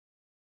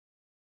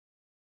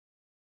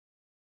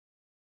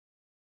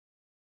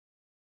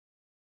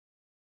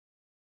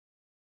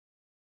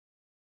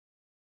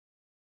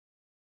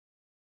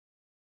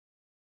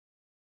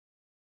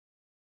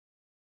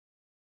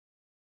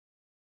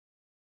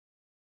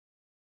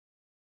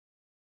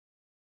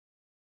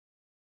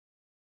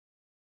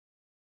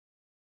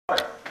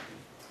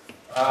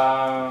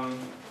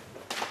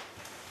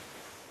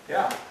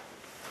Yeah,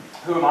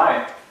 who am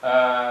I?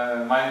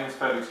 My name is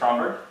Fredrik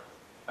Stromberg.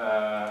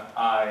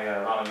 I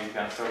run a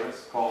VPN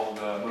service called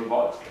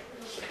Moodbot.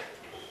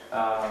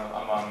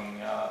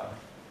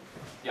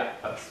 Yeah,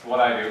 that's what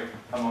I do,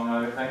 among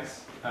other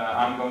things.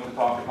 I'm going to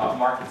talk about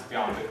markets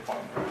beyond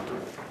Bitcoin.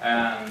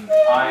 And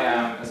I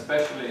am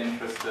especially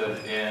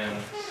interested in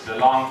the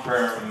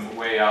long-term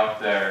way out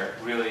there,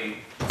 really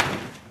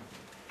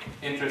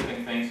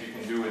interesting things you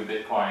can do with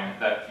Bitcoin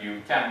that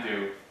you can't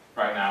do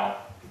right now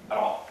at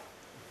all.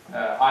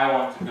 I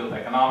want to build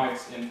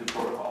economics into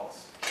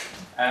protocols.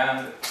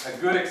 And a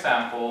good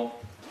example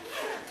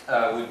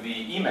would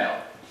be email.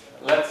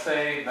 Let's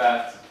say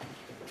that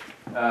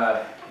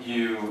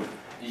you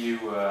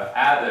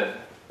added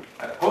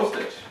a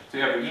postage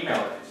to every email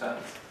that you sent.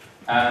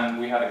 And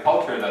we had a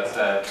culture that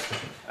said,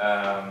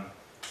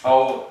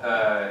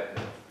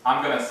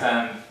 I'm going to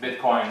send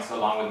Bitcoins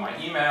along with my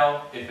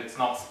email. If it's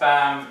not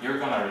spam, you're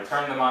going to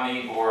return the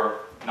money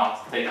or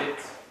not take it.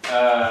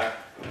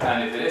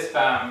 And if it is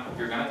spam,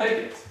 you're going to take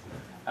it.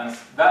 And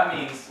that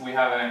means we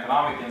have an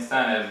economic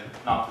incentive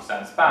not to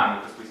send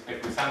spam, because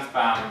if we send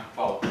spam,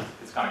 well,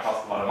 it's going to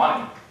cost a lot of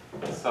money.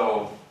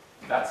 So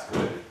that's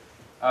good.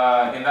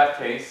 In that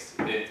case,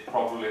 it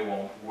probably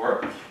won't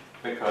work,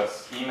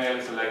 because email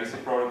is a legacy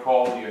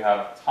protocol. You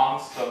have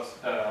tons of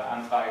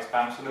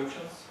anti-spam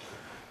solutions.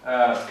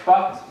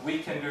 But we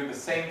can do the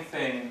same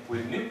thing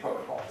with new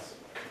protocols.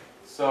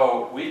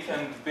 So we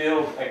can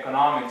build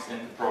economics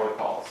into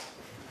protocols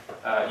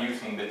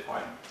using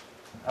Bitcoin.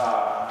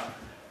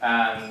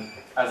 And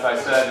as I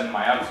said in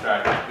my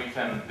abstract, we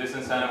can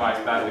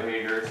disincentivize bad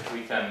behaviors.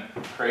 We can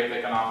create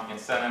economic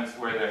incentives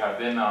where there have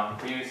been none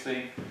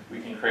previously.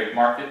 We can create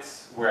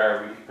markets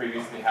where we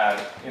previously had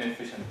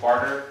inefficient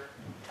barter,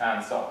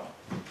 and so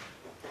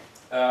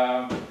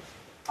on.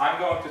 I'm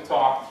going to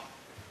talk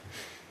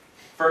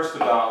first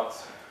about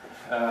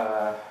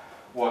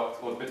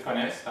what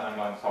Bitcoin is, then I'm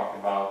going to talk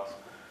about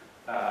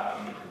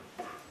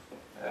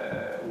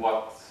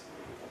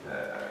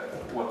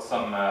what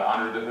some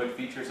under-the-hood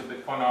features of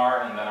Bitcoin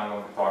are, and then I'm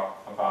going to talk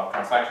about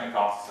transaction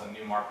costs and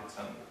new markets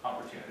and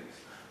opportunities.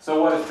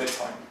 So what is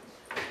Bitcoin?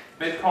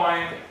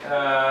 Bitcoin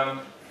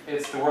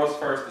is the world's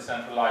first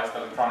decentralized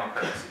electronic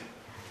currency.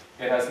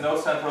 It has no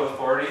central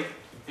authority.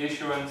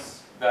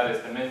 Issuance, that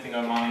is the minting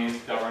of money, is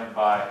governed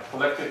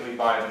collectively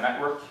by the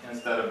network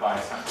instead of by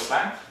a central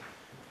bank.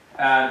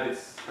 And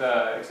it's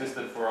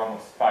existed for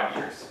almost 5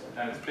 years,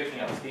 and it's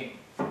picking up steam.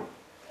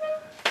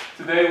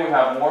 Today we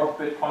have more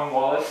Bitcoin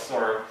wallets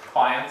or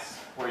clients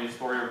where you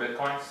store your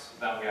Bitcoins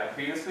than we had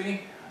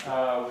previously.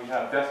 We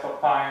have desktop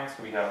clients,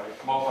 we have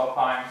mobile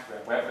clients, we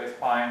have web-based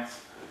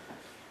clients.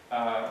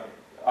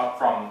 Up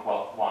from,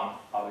 well, one,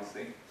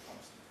 obviously, from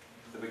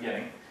the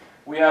beginning.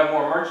 We have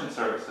more merchant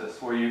services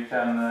where you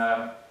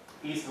can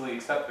easily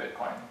accept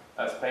Bitcoin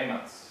as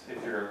payments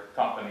if you're a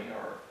company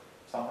or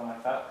something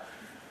like that.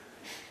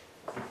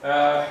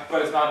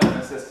 But it's not a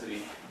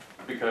necessity,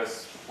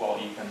 because, well,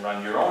 you can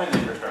run your own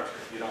infrastructure.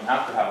 You don't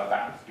have to have a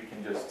bank. You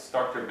can just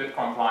start your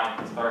Bitcoin client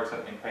and start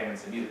accepting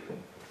payments immediately.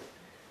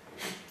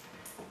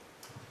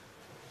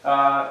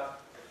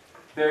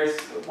 There's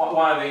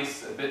one of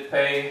these,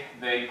 BitPay,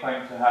 they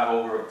claim to have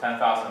over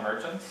 10,000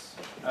 merchants.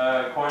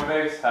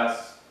 Coinbase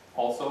has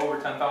also over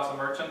 10,000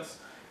 merchants.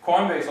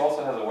 Coinbase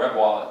also has a web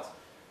wallet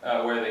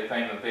where they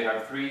claim that they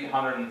have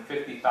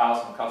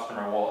 350,000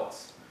 customer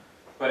wallets.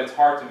 But it's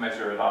hard to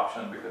measure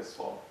adoption because,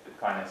 well,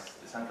 Bitcoin is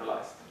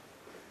decentralized.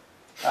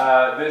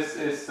 This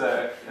is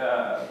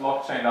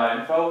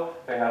blockchain.info.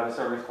 They have a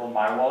service called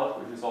My Wallet,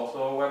 which is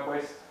also a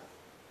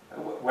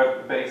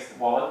web-based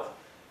wallet.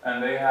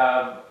 And they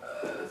have,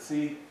 let's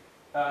see,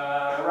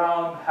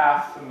 around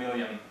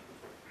 500,000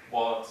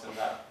 wallets in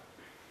that.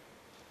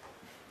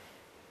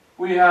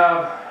 We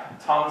have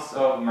tons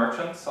of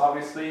merchants,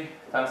 obviously,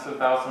 tens of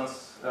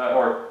thousands,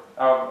 or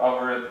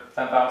over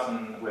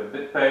 10,000 with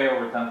BitPay,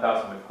 over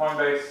 10,000 with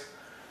Coinbase.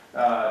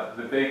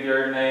 The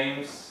bigger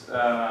names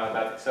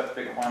that accept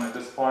Bitcoin at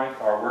this point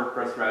are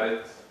WordPress,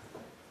 Reddit,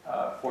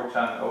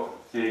 4chan,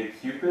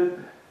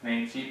 OkCupid,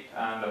 Namecheap,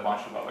 and a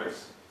bunch of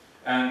others.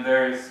 And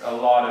there's a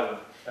lot of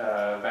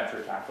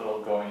venture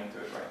capital going into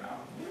it right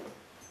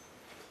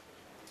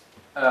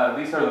now.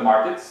 These are the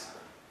markets.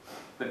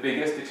 The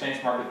biggest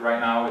exchange market right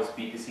now is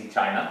BTC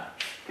China.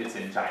 It's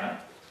in China.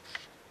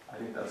 I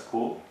think that's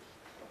cool.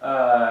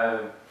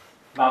 Mt.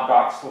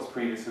 Gox was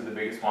previously the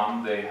biggest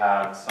one. They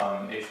had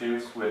some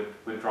issues with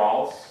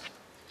withdrawals.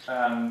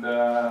 And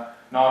not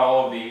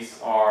all of these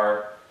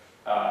are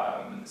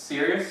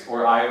serious,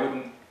 or I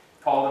wouldn't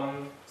call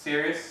them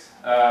serious.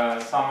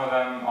 Some of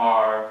them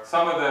are,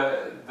 some of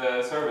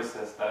the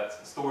services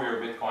that store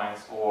your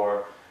Bitcoins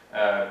or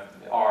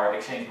are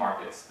exchange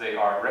markets, they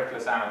are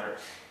reckless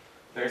amateurs.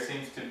 There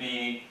seems to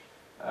be,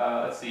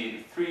 let's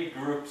see, 3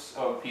 groups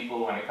of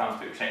people when it comes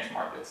to exchange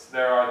markets.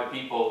 There are the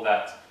people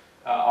that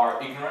are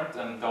ignorant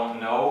and don't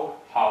know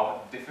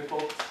how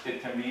difficult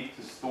it can be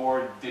to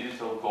store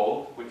digital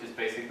gold, which is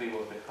basically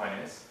what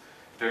Bitcoin is.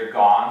 They're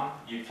gone.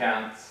 You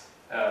can't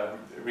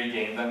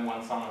regain them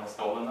when someone has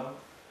stolen them.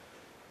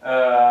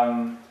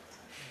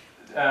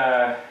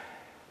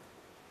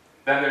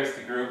 Then there's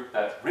the group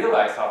that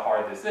realize how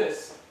hard this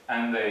is,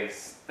 and they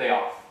stay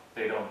off.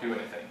 They don't do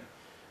anything.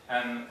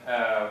 And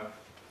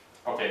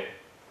okay,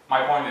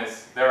 my point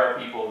is there are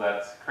people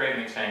that create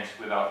an exchange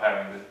without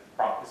having the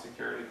proper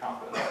security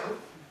confidence.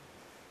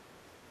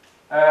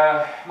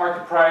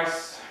 Market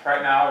price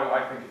right now,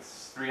 I think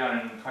it's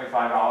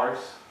 $325.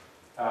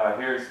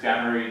 Here's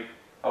January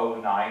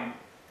 09.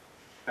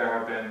 There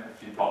have been a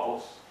few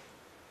bubbles,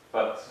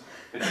 but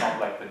it's not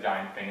like the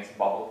giant thing is a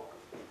bubble.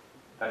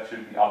 That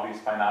should be obvious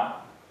by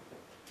now.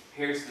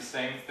 Here's the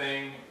same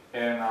thing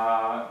in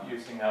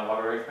using a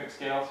logarithmic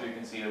scale, so you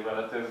can see the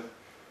relative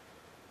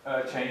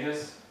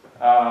changes.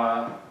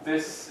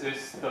 This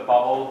is the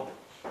bubble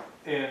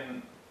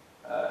in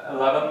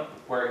 11,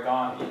 where it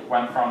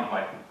went from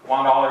like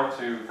 $1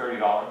 to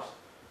 $30.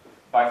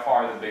 By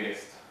far the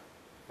biggest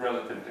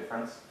relative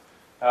difference.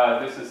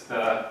 This is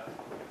the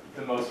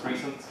most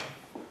recent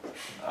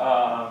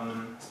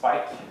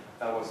spike.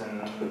 That was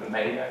in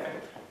May, I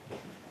think.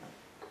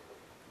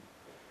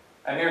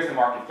 And here's the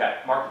market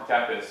cap. Market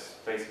cap is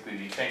basically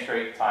the exchange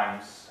rate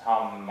times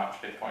how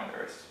much Bitcoin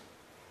there is.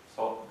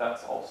 So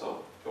that's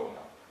also going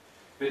up.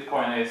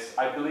 Bitcoin is,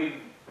 I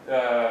believe,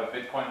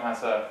 Bitcoin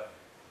has a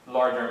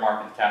larger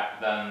market cap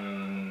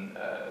than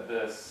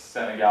the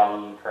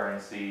Senegal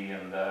currency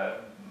and the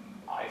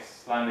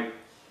Icelandic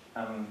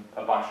and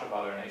a bunch of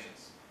other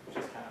nations, which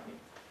is kind of neat.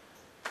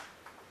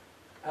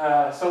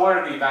 So what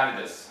are the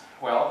advantages?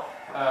 Well,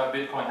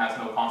 Bitcoin has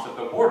no concept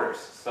of borders,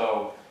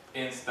 so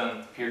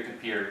instant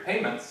peer-to-peer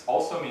payments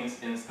also means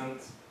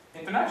instant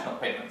international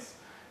payments.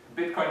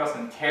 Bitcoin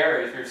doesn't care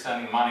if you're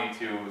sending money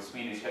to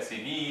Swedish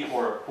SEB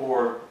or a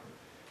poor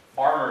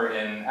farmer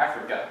in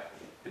Africa.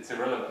 It's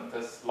irrelevant.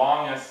 As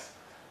long as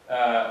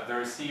the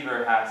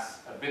receiver has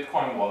a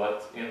Bitcoin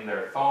wallet in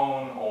their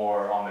phone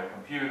or on their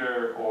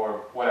computer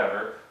or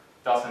whatever,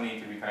 doesn't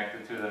need to be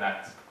connected to the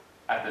net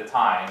at the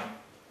time,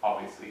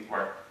 obviously,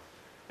 where,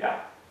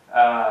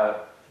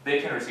 they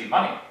can receive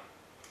money,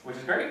 which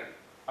is great.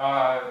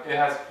 It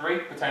has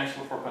great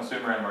potential for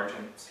consumer and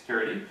merchant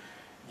security.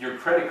 Your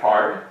credit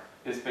card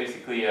is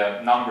basically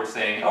a number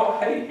saying, oh,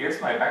 hey, here's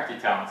my bank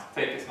account,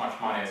 take as much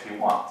money as you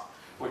want,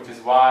 which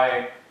is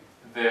why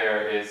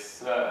there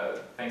is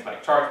things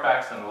like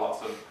chargebacks and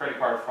lots of credit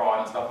card fraud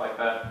and stuff like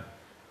that.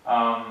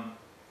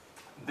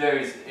 There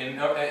is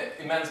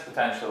immense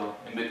potential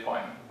in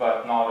Bitcoin,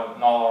 but not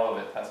all of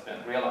it has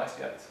been realized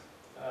yet.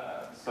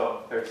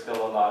 So there's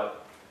still a lot of,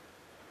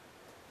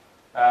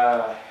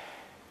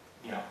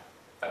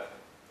 that.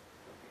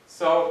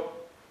 So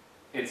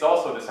it's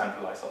also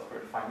decentralized software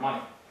to find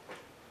money.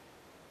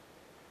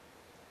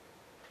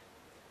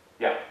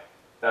 Yeah,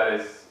 that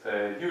is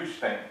a huge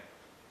thing.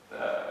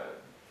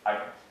 I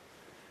think.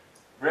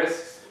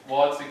 Risks,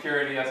 wallet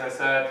security, as I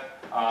said,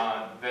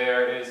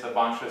 there is a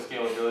bunch of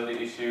scalability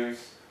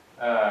issues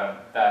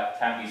that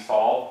can be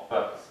solved,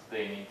 but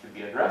they need to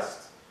be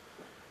addressed.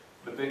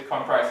 The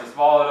Bitcoin price is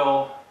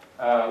volatile.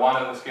 One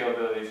of the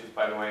scalability issues,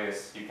 by the way,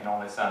 is you can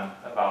only send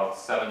about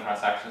 7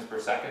 transactions per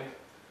second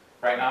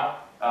right now,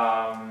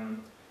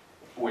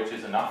 which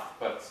is enough,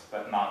 but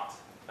not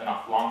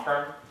enough long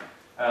term.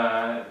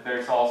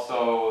 There's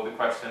also the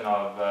question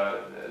of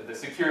the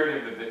security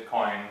of the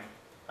Bitcoin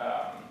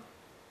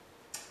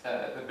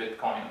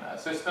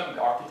system,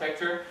 the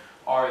architecture.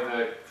 Are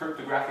the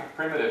cryptographic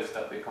primitives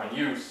that Bitcoin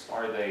use,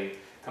 are they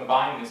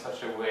combined in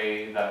such a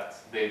way that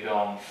they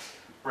don't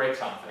break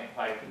something?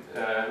 Like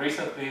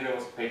recently there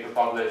was a paper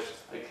published,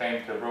 they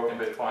claimed to have broken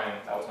Bitcoin.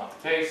 That was not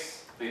the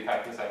case. The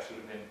attack has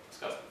actually been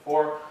discussed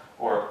before,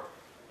 or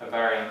a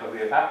variant of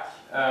the attack.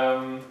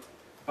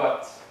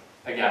 But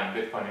again,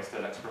 Bitcoin is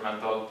still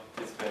experimental.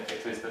 It's been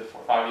existed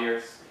for 5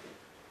 years.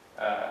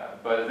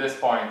 But at this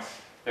point,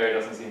 there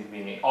doesn't seem to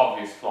be any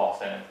obvious flaws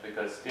in it,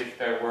 because if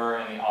there were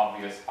any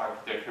obvious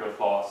architectural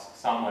flaws,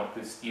 someone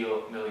could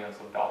steal millions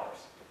of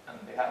dollars, and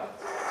they haven't.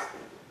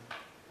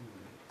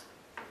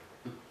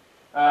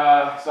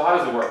 So how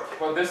does it work?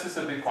 Well, this is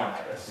a Bitcoin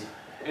address.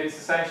 It's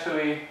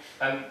essentially,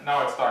 and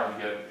now it's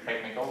starting to get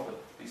technical, but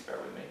please bear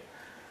with me.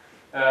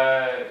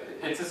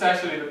 It's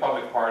essentially the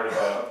public part of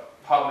a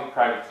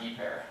public-private key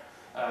pair.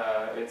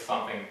 It's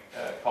something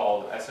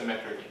called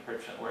asymmetric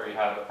encryption, where you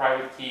have a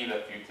private key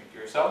that you keep to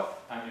yourself,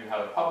 and you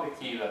have a public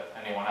key that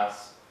anyone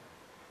else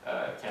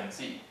can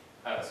see.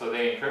 So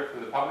they encrypt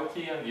with a public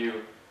key, and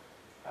you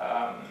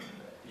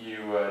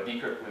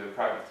decrypt with a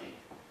private key.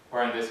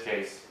 Or in this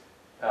case,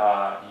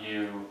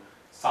 you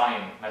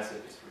sign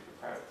messages with your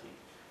private key.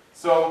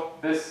 So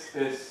this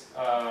is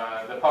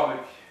the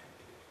public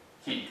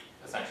key,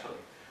 essentially.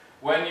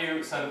 When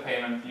you send a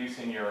payment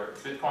using your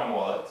Bitcoin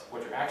wallet,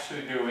 what you're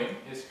actually doing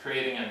is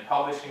creating and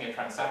publishing a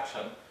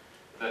transaction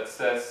that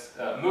says,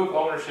 move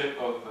ownership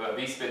of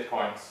these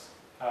Bitcoins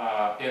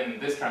in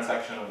this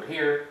transaction over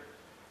here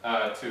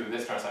to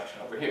this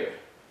transaction over here.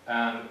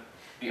 And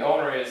the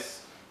owner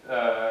is,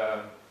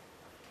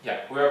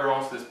 whoever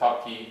owns this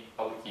public key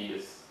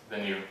is the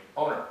new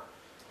owner.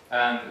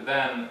 And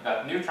then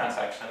that new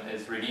transaction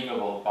is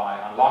redeemable by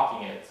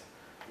unlocking it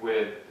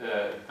with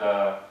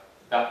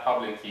that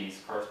public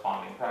key's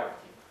corresponding private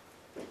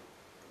key.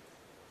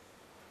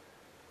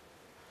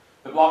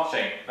 The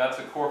blockchain, that's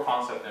a core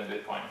concept in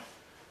Bitcoin.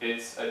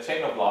 It's a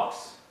chain of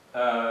blocks.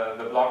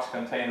 The blocks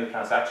contain the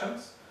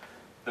transactions.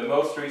 The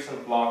most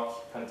recent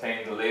block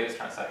contains the latest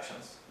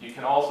transactions. You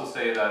can also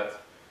say that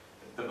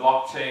the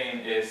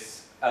blockchain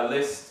is a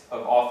list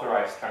of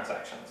authorized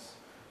transactions,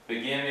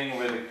 beginning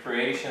with the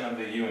creation of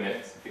the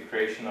unit, the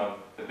creation of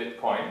the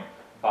Bitcoin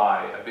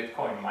by a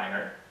Bitcoin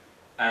miner,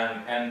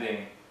 and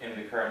ending in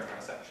the current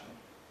transaction.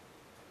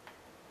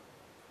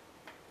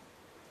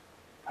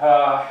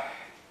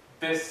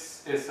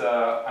 This is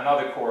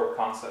another core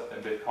concept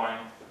in Bitcoin.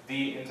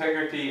 The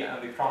integrity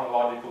and the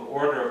chronological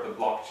order of the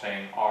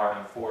blockchain are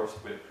enforced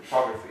with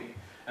cryptography,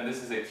 and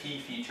this is a key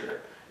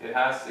feature. It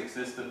has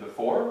existed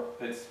before,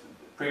 it's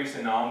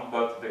previously known,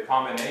 but the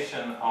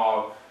combination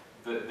of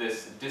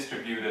this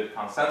distributed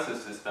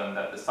consensus system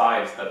that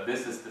decides that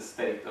this is the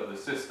state of the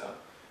system.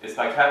 It's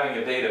like having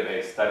a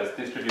database that is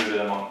distributed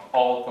among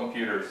all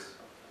computers,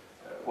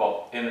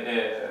 globally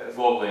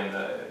in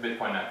the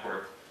Bitcoin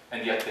network,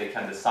 and yet they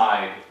can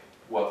decide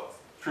what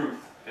truth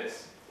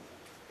is.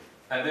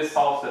 And this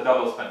solves the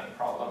double spending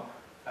problem.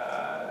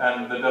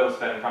 And the double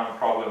spending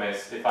problem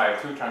is, if I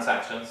have two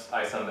transactions,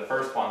 I send the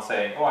first one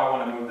saying, oh, I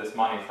want to move this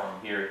money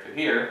from here to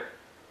here,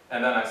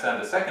 and then I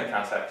send the second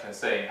transaction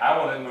saying, I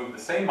want to move the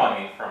same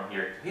money from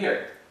here to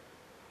here.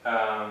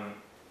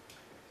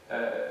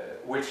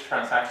 Which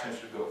transaction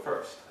should go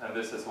first? And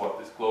this is what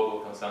this global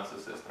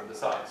consensus system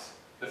decides.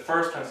 The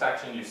first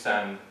transaction you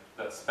send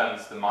that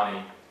spends the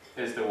money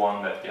is the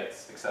one that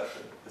gets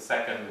accepted. The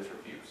second is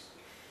refused.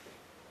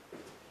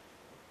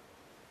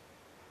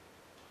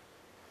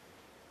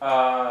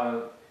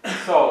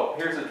 So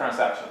here's a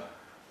transaction.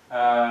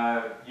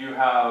 You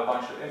have a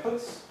bunch of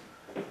inputs.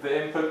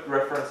 The input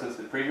references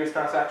the previous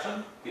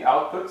transaction. The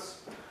outputs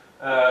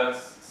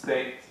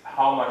state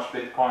how much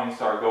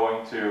bitcoins are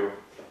going to,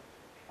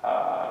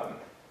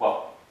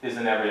 is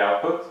in every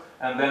output.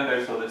 And then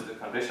there's a list of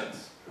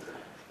conditions.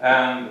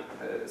 And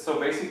so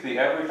basically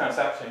every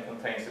transaction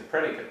contains a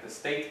predicate, the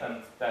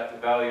statement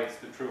that evaluates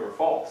the true or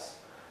false.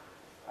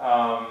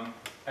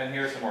 And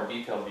here's a more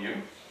detailed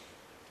view.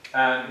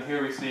 And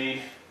here we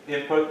see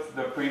input,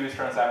 the previous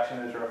transaction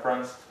is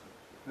referenced.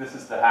 This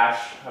is the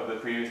hash of the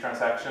previous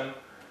transaction.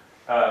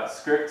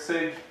 Script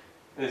sig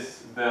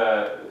is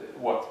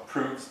what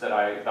proves that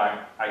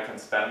I can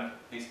spend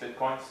these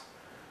bitcoins.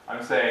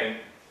 I'm saying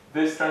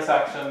this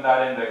transaction,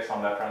 that index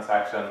on that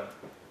transaction,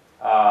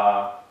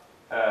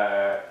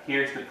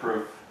 here's the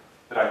proof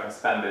that I can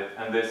spend it,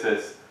 and this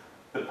is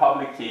the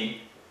public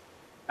key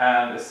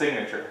and a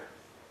signature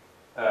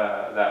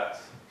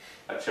that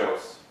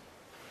shows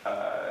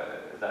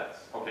that,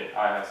 okay,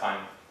 I'm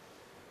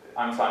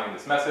signing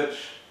this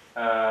message.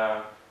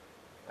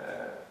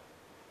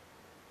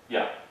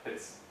 Yeah,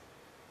 that's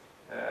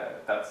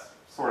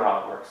sort of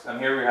how it works. And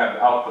here we have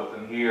the output,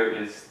 and here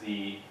is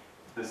the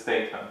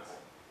statement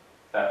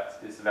that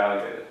is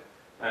evaluated,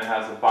 and it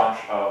has a bunch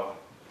of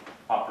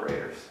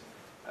operators.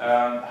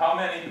 How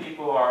many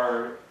people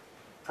are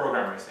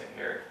programmers in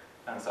here?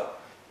 Hands up.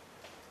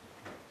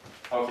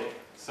 Okay,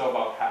 so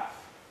about half.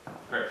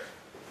 Great.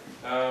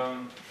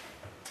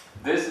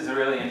 This is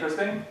really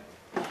interesting.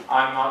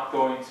 I'm not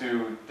going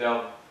to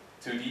delve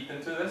too deep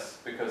into this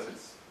because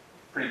it's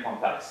pretty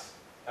complex.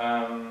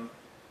 And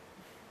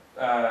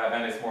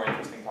it's more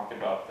interesting talking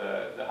about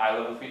the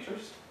high-level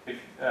features.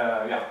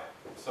 Yeah,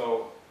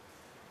 so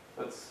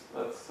let's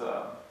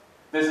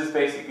this is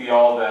basically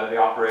all the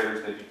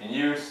operators that you can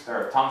use. There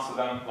are tons of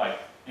them. Like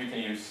you can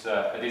use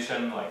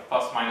addition, like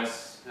plus,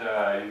 minus.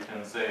 You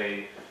can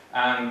say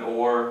and,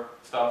 or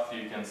stuff.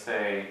 You can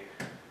say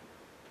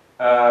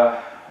 2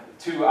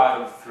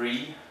 out of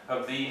 3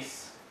 of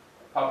these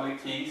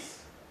public keys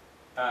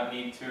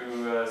need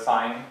to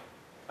sign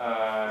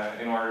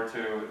in order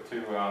to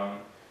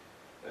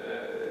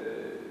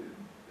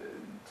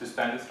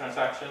spend this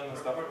transaction and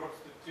stuff. What's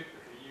the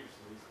typical use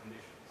of these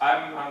conditions?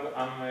 I'm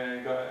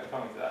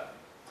coming to that.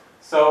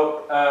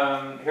 So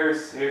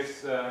here's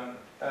a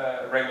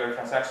regular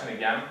transaction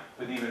again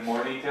with even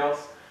more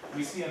details.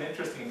 We see an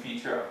interesting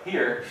feature up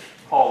here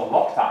called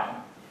lock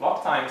time.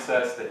 Lock time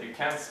says that you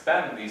can't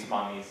spend this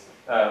money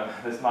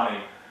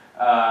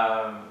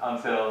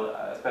until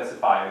a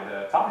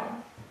specified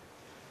time.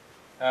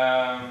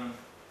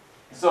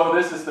 So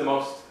this is the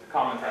most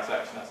common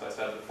transaction, as I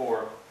said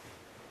before.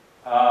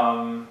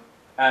 And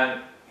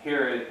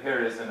here it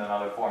is in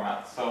another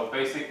format. So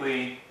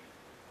basically,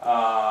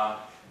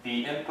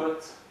 the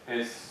input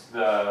is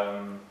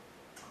the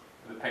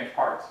pink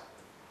part.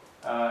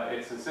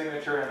 It's a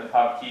signature and the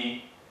pub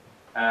key,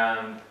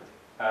 and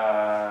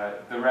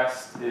the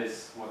rest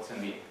is what's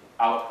in the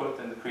output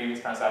in the previous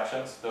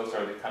transactions. Those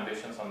are the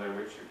conditions under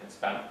which you can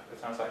spend the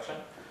transaction.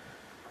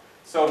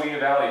 So we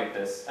evaluate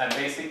this, and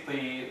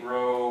basically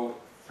row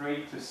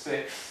 3 to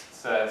 6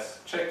 says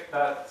check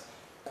that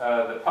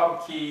the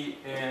pub key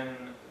in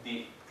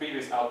the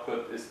previous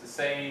output is the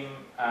same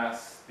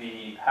as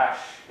the hash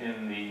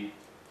in the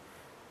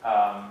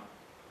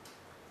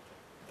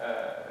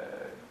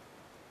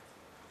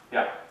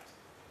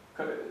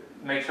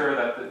make sure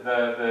that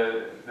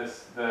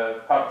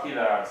the pub key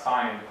that I've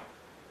signed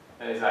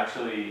is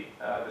actually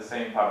the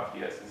same pub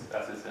key as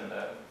is in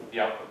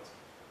the output.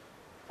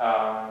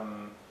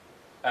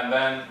 And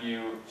then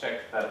you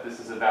check that this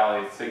is a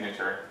valid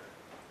signature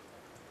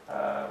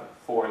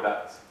for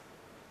that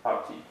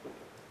pub key.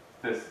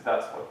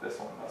 That's what this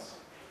one does.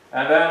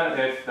 And then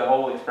if the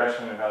whole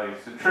expression and value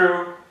is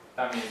true,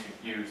 that means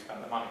you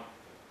spend the money.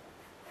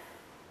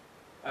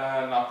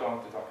 Not going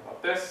to talk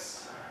about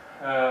this.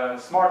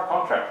 Smart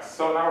contracts.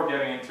 So now we're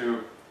getting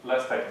into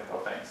less technical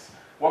things.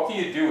 What can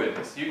you do with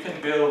this? You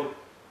can build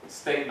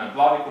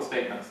logical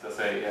statements that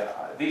say,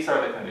 these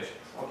are the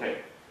conditions. Okay,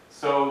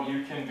 so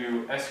you can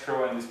do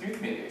escrow and dispute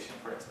mediation,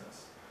 for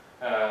instance.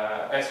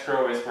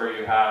 Escrow is where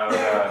you have,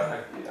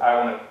 I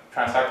want to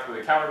transact with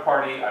a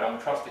counterparty, I don't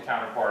trust the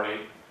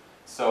counterparty,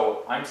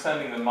 so I'm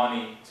sending the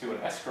money to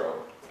an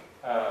escrow,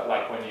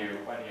 like when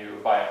you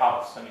buy a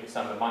house and you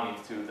send the money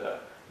to the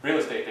real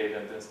estate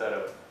agent instead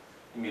of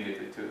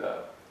immediately to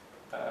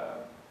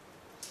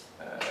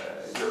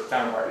your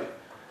counterparty.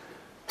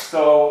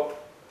 So,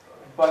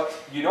 but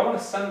you don't want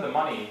to send the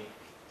money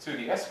to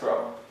the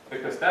escrow,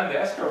 because then the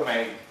escrow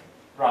may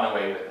run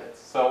away with it.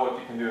 So what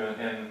you can do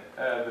in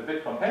the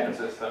Bitcoin payment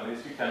system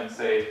is you can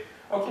say,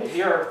 okay,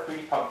 here are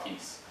 3 pub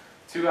keys.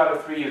 2 out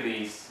of 3 of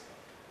these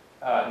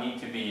need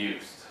to be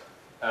used.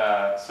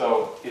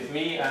 So if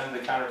me and the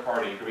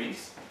counterparty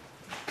agrees,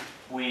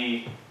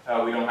 we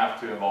don't have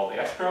to involve the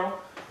escrow.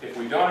 If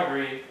we don't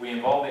agree, we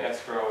involve the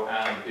escrow,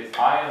 and if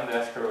I and the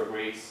escrow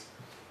agrees,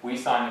 we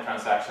sign a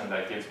transaction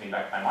that gives me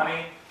back my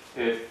money.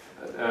 If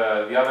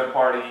the other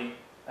party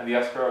and the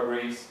escrow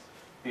agrees,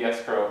 the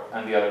escrow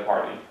and the other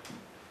party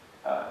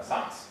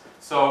signs.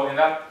 So in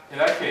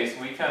that case,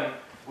 we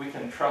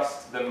can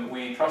trust them.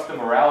 We trust the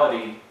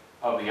morality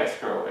of the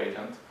escrow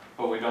agent,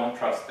 but we don't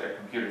trust their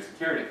computer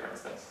security, for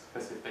instance,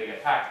 because if they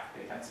get hacked,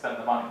 they can't spend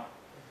the money.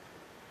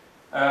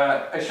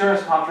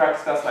 Assurance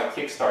contracts, that's like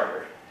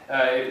Kickstarter.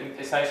 It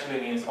essentially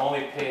means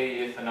only pay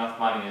if enough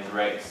money is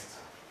raised.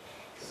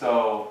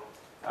 So,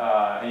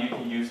 and you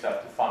can use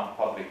that to fund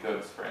public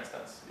goods, for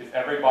instance. If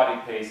everybody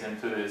pays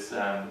into this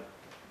and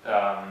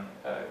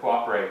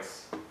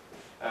cooperates,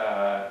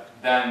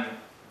 then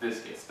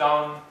this gets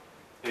done.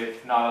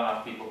 If not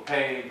enough people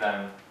pay,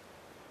 then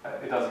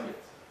it doesn't get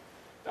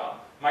done.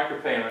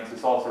 Micropayments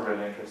is also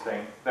really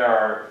interesting. There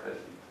are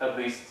at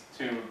least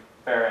 2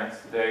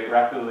 variants today,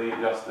 rapidly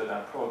adjusted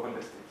and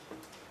probabilistic.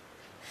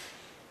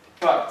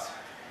 But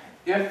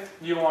if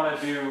you want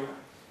to do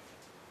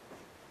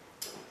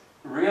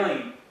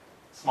really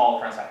small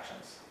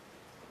transactions,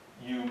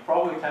 you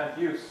probably can't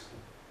use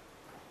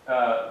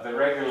the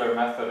regular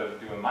method of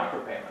doing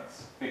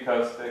micropayments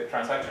because the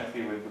transaction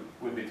fee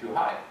would be too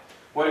high.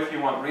 What if you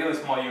want really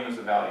small units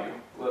of value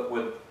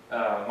with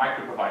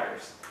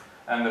microproviders,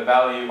 and the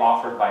value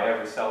offered by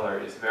every seller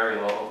is very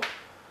low?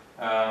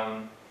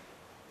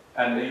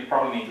 And you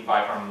probably need to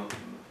buy from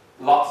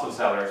lots of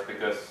sellers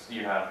because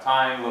you have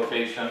time,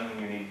 location,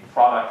 you need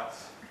product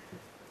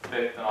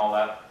fit and all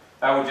that.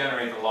 That would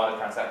generate a lot of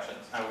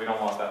transactions, and we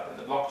don't want that in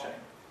the blockchain.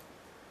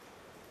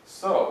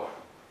 So,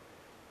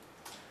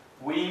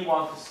 we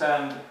want to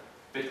send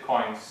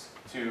bitcoins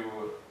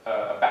to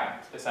a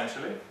bank,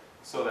 essentially,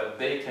 so that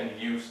they can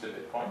use the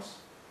bitcoins.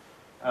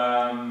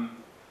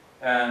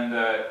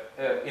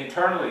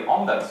 Internally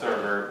on that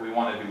server, we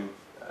want to do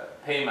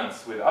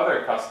payments with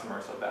other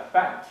customers of that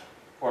bank.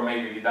 Or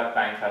maybe that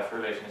bank has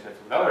relationships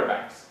with other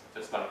banks,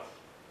 just like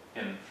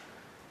in,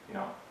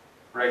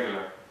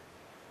 regular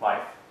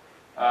life.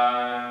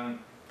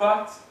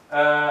 But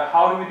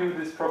how do we do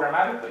this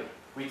programmatically?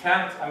 We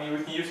can't,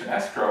 we can use an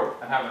escrow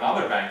and have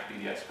another bank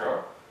be the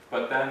escrow,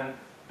 but then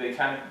the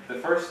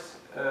first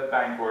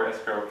bank or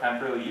escrow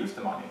can't really use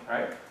the money,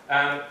 right?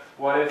 And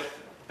what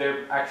if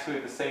they're actually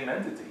the same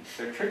entity?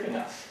 They're tricking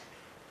us.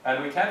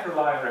 And we can't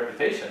rely on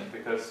reputation,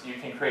 because you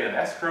can create an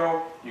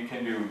escrow, you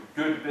can do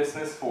good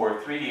business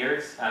for 3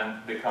 years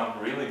and become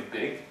really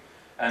big,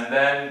 and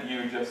then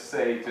you just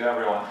say to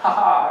everyone,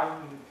 haha,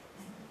 I'm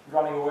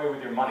running away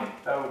with your money.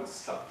 That would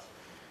suck.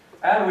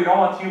 And we don't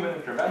want human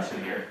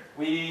intervention here.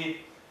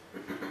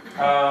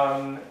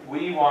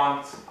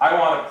 I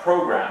want a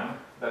program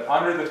that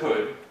under the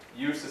hood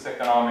uses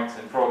economics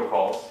and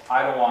protocols.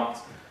 I don't want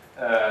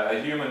a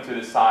human to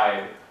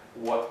decide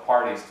what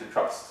parties to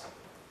trust.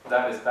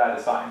 That is bad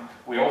design.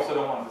 We also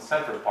don't want the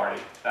center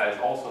party. That is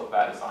also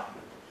bad design.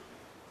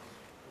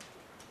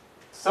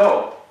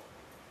 So,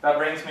 that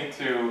brings me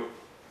to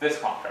this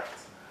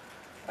contract.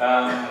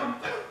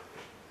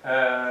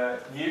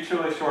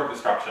 Mutually assured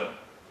destruction.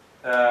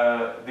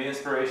 The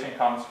inspiration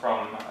comes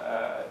from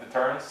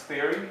deterrence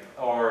theory,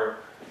 or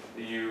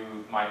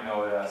you might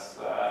know it as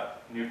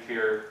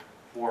nuclear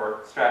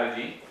war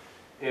strategy.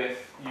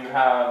 If you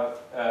have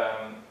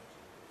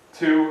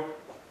 2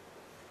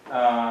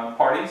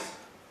 parties,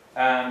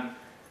 and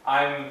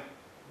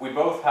we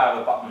both have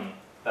a button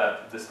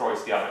that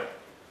destroys the other.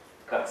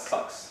 that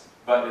sucks,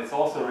 but it's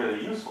also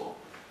really useful.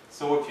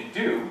 So what you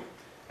do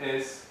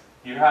is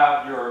you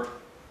have your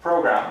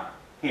program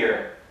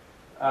here,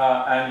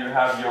 and you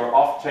have your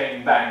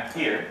off-chain bank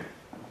here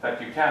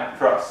that you can't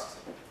trust.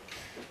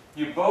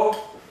 You both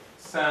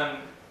send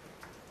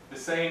the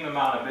same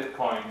amount of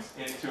bitcoins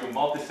into a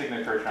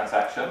multi-signature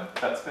transaction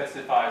that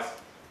specifies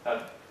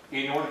that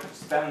in order to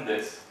spend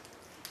this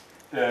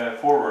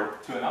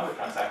forward to another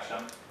transaction,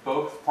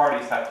 both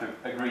parties have to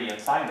agree and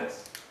sign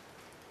this.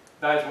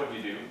 That is what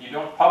you do. You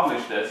don't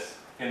publish this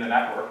in the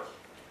network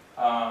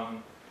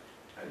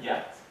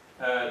yet.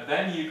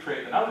 Then you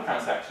create another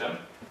transaction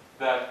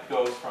that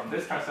goes from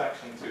this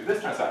transaction to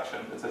this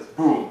transaction that says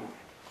boom.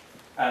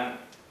 And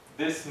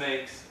this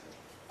makes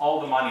all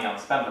the money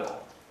unspendable.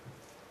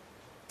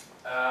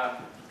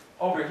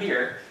 Over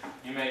here,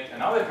 you make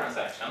another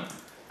transaction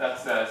that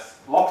says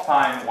lock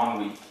time 1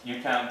 week.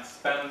 You can't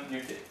spend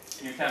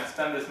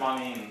this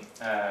money in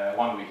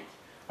 1 week.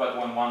 But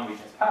when 1 week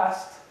has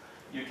passed,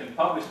 you can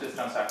publish this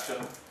transaction,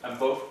 and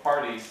both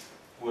parties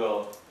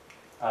will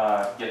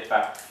get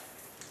back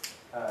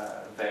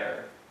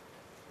their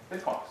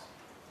bitcoins.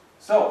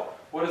 So,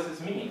 what does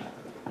this mean?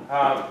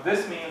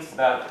 This means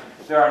that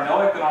there are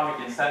no economic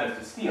incentives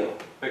to steal,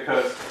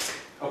 because,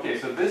 okay,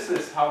 so this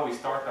is how we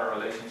start our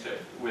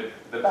relationship with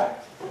the bank.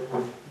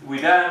 We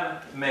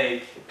then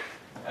make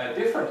a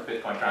different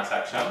Bitcoin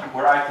transaction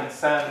where I can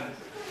send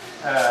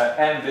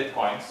n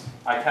bitcoins.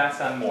 I can't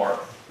send more,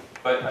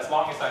 but as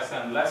long as I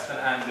send less than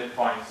n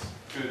bitcoins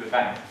to the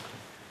bank,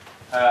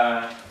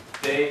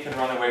 they can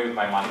run away with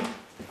my money,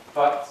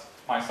 but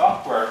my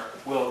software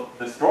will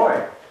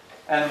destroy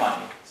n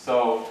money.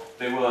 So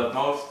they will at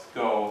most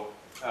go,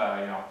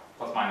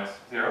 plus minus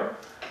 0,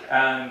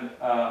 and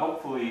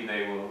hopefully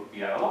they will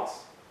be at a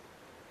loss.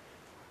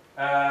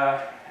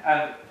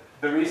 And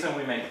the reason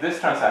we make this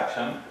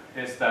transaction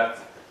is that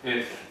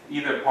if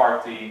either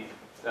party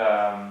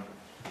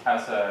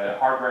has a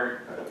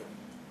hardware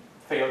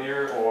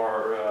failure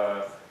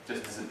or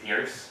just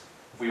disappears,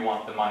 we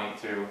want the money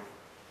to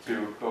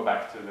go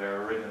back to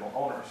their original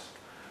owners.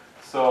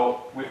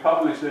 So we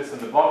publish this in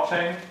the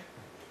blockchain,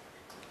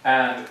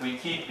 and we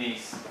keep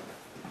these.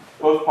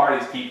 Both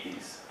parties keep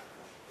these.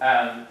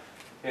 And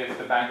if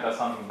the bank does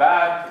something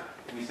bad,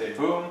 we say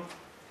boom.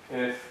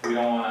 If we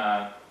don't want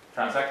to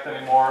transact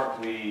anymore,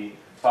 we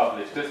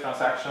publish this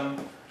transaction.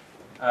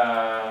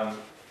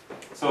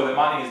 So the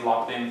money is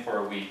locked in for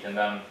a week, and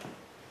then,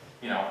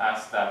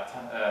 as that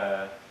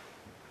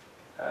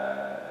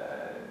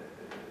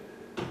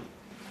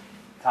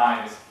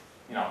time is,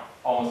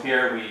 almost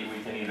here,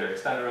 we can either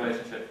extend the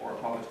relationship or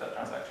publish that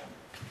transaction.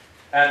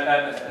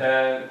 And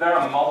there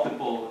are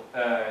multiple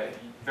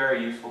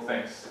very useful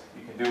things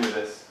you can do with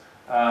this.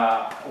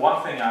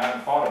 One thing I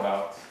hadn't thought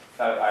about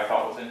that I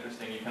thought was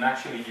interesting, you can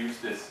actually use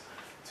this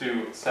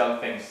to sell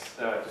things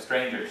to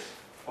strangers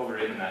over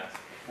the internet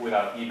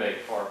without eBay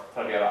or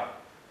Tradera.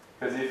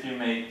 Because if you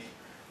make,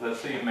 let's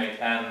say you make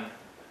n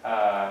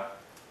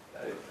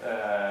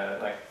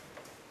like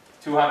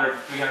 200,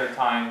 300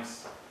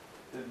 times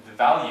the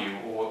value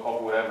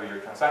of whatever you're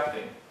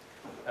transacting,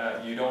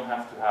 you don't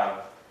have to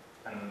have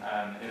an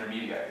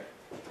intermediary.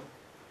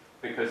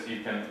 Because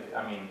you can,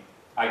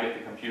 I get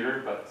the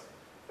computer, but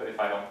if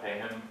I don't pay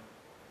him,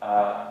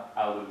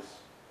 I'll lose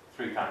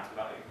 3 times the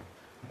value.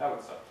 That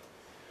would suck.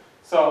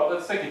 So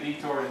let's take a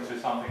detour into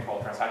something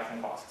called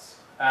transaction costs.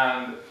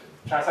 And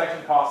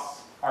transaction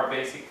costs are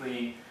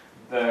basically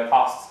the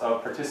costs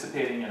of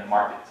participating in a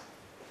market.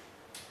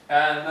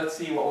 And let's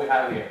see what we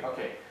have here.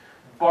 Okay,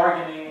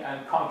 bargaining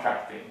and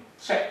contracting,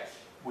 check.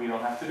 We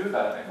don't have to do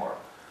that anymore.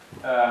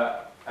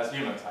 As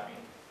humans,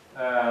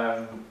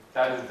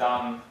 that is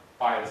done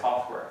by the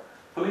software.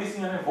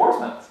 Policing and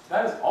enforcement,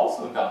 that is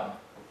also done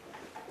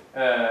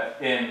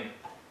in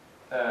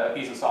a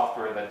piece of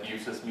software that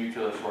uses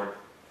mutual assured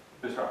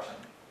destruction.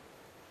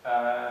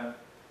 That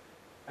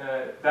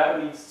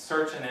leads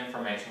search and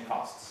information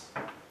costs.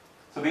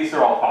 So these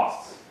are all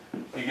costs.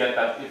 You get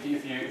that if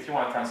you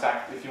want to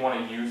transact, if you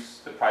want to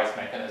use the price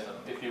mechanism,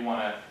 if you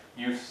want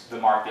to use the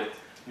market,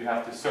 you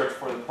have to search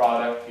for the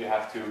product, you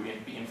have to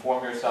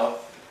inform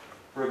yourself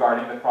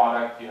regarding the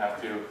product, you have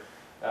to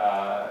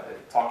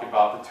talk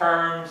about the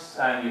terms,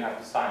 and you have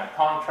to sign a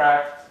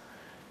contract.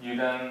 You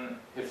then,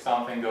 if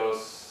something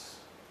goes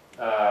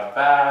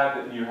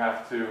bad, you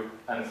have to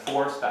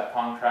enforce that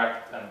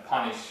contract and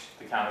punish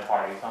the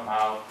counterparty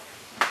somehow.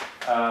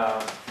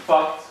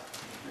 But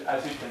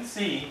as you can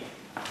see,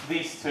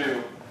 these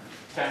two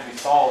can be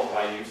solved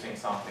by using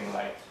something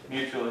like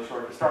mutual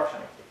assured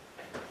destruction.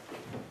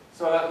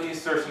 So that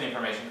leaves search and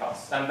information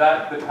costs, and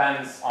that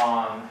depends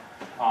on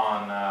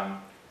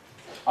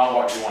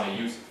what you want to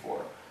use it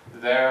for.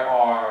 There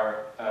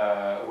are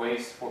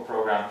ways for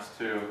programs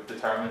to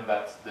determine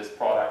that this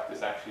product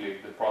is actually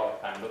the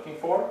product I'm looking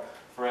for.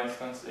 For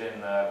instance,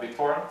 in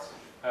BitTorrent,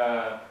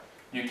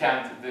 you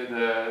can't,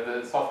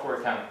 the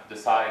software can't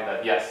decide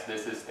that yes,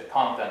 this is the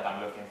content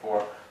I'm looking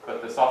for,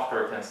 but the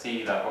software can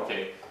see that,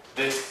 okay,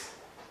 this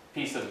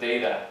piece of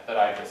data that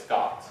I just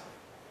got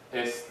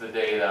is the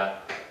data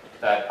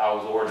that I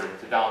was ordered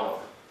to download.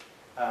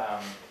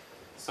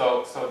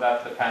 So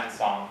that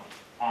depends on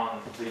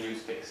the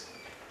use case.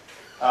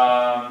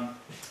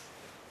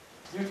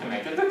 You can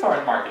make a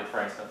BitTorrent market,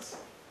 for instance.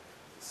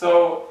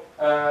 So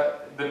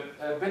the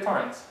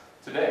BitTorrent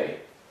today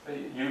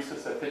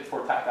uses a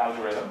tit-for-tat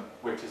algorithm,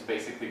 which is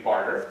basically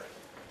barter.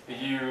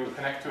 You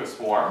connect to a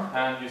swarm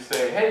and you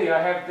say, hey,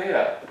 I have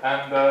data,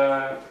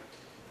 and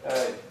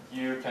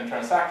you can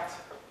transact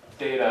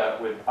data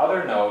with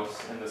other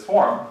nodes in the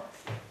swarm.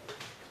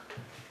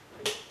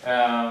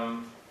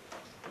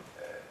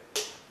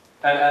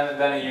 And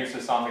then it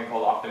uses something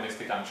called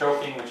optimistic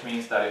unchoking, which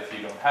means that if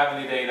you don't have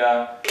any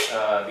data,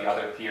 the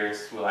other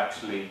peers will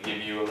actually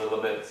give you a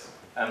little bit.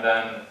 And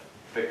then,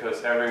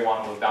 because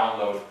everyone will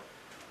download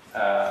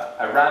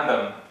a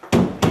random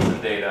piece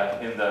of data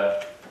in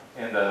the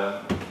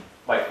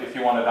like if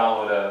you want to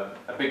download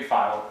a big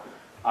file,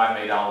 I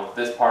may download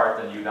this part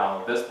and you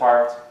download this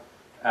part,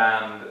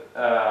 and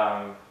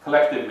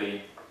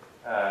collectively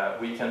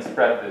we can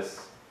spread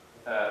this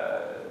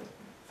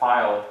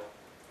file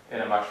in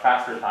a much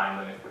faster time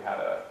than if we had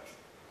a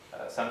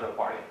central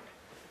party.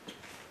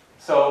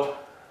 So,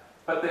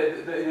 but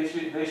the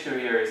issue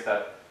here is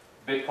that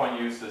Bitcoin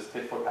uses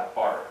tit-for-tat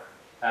barter,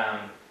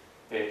 and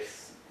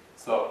it's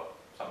slow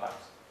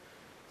sometimes.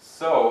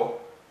 So,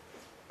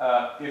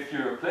 if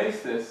you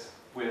replace this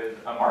with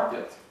a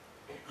market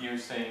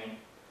using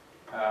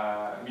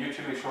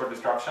mutually assured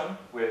destruction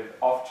with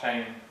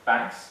off-chain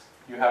banks,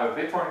 you have a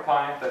BitTorrent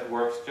client that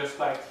works just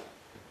like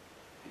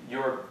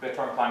your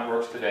BitTorrent client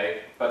works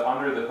today, but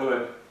under the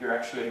hood, you're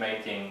actually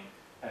making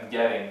and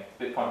getting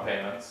Bitcoin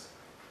payments.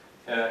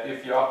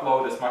 If you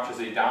upload as much as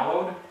you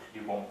download,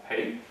 you won't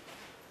pay.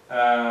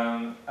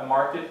 A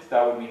market,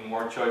 that would mean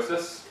more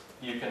choices.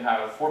 You can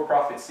have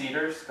for-profit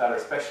seeders that are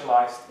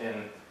specialized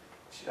in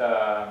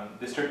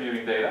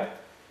distributing data.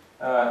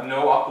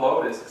 No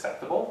upload is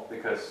acceptable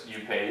because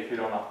you pay if you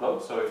don't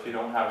upload. So if you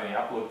don't have any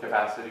upload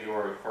capacity,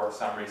 or for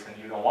some reason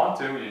you don't want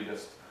to, you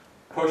just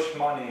push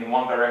money in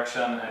one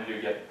direction and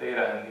you get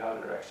data in the other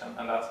direction,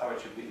 and that's how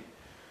it should be.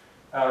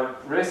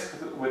 Risk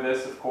with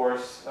this, of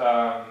course,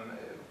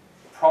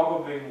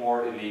 probably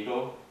more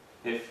illegal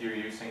if you're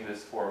using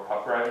this for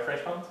copyright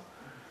infringement.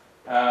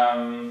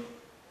 I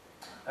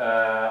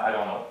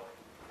don't know,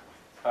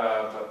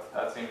 but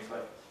that seems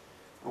like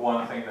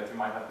one thing that you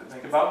might have to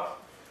think about.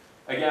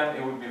 Again,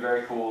 it would be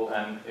very cool,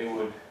 and it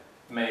would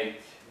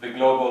make the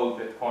global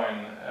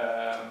Bitcoin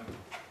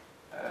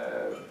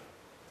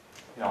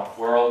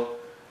world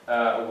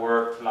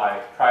work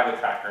like private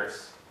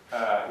trackers,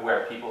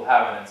 where people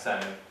have an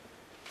incentive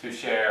to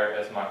share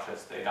as much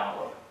as they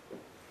download.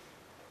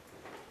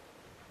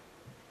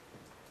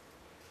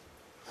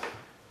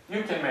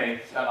 You can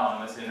make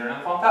anonymous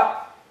internet on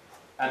tap,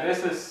 and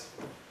this is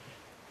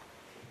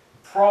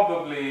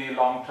probably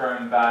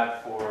long-term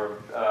bad for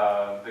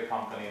the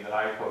company that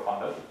I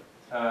co-funded.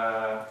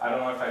 I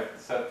don't know if I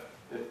said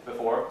it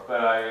before,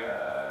 but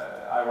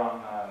I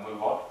run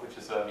Mulvad, which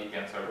is a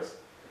VPN service.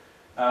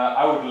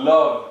 I would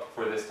love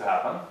for this to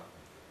happen.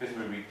 This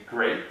would be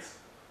great.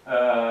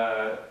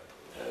 The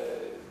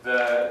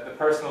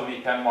personal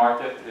VPN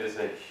market is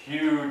a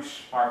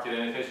huge market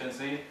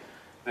inefficiency.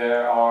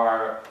 There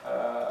are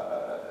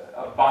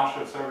a bunch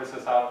of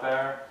services out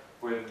there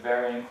with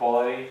varying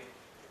quality.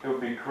 It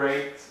would be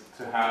great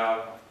to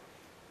have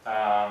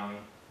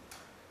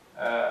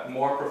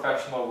more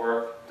professional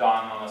work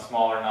done on a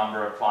smaller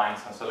number of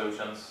clients and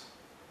solutions.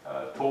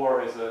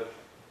 Tor is a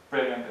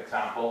brilliant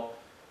example.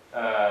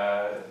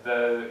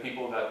 The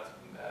people that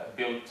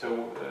built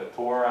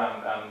Tor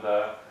and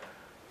the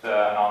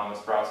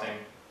anonymous browsing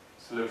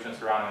solutions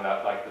surrounding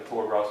that, like the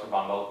Tor browser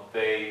bundle,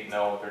 they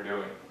know what they're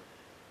doing.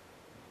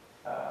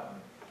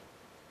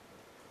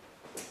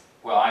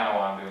 Well, I know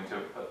what I'm doing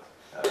too, but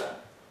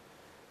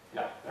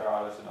yeah, there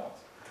are others who don't.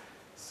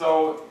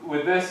 So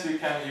with this, you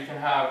can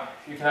have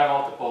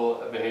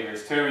multiple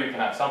behaviors too. You can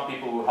have some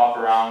people who hop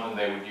around and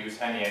they would use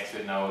any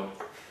exit node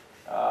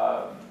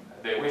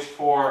they wished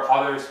for.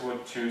 Others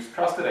would choose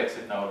trusted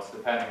exit nodes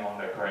depending on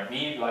their current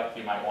need. Like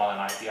you might want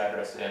an IP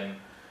address in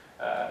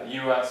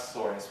US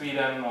or in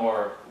Sweden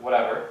or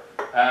whatever.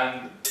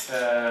 And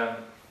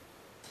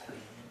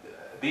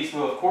these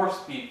will of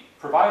course be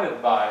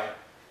provided by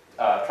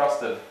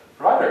trusted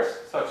providers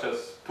such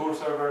as Tor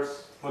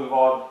servers,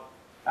 Mulvad,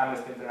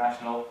 Amnesty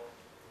International.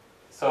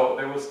 So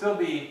there will still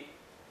be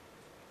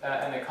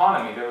an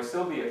economy, there will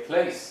still be a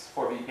place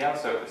for VPN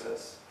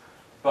services,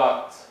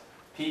 but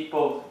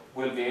people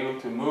will be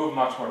able to move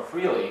much more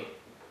freely.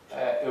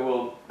 It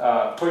will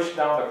push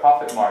down the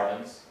profit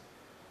margins.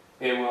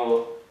 It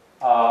will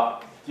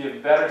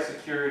give better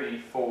security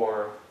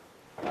for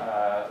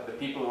the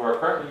people who are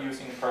currently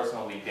using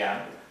personal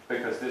VPN,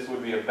 because this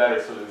would be a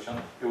better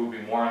solution. It would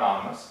be more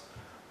anonymous.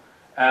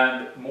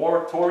 And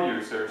more Tor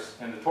users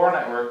in the Tor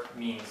network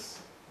means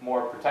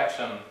more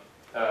protection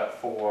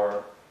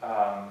for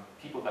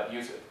people that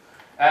use it.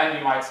 And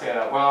you might say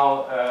that,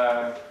 well,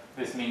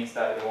 this means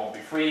that it won't be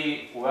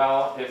free.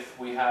 Well, if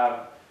we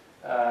have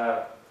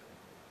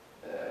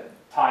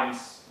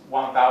times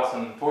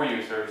 1,000 Tor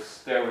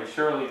users, there will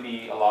surely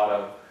be a lot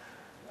of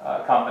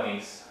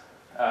companies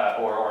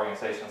or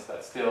organizations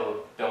that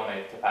still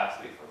donate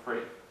capacity for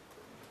free.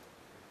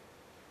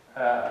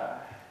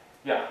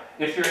 Yeah,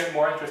 if you're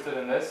more interested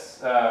in this,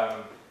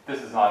 this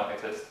does not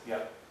exist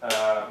yet,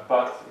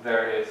 but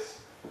there is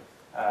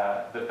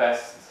the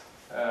best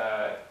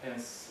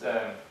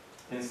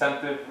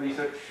incentive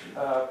research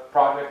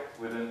project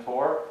within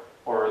Tor,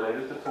 or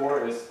related to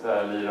Tor, is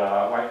the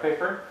Lyra white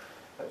paper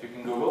that you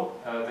can Google.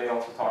 They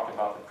also talk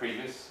about the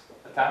previous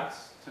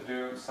attempts to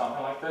do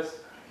something like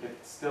this.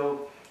 It's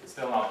still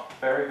not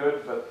very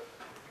good,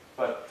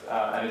 but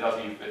and it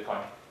doesn't use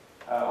Bitcoin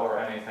or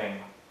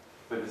anything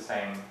with the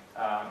same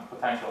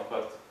potential,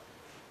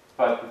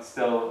 but it's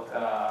still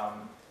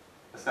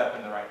a step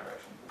in the right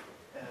direction.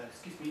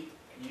 Excuse me,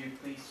 can you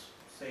please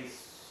say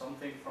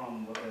something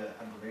from what the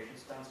abbreviation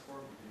stands for?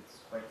 It's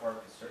quite hard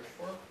to search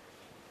for.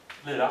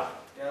 Lyra?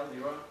 Yeah,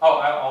 Lyra.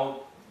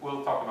 Oh,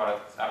 we'll talk about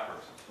it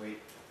afterwards. Sweet.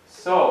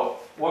 So,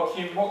 what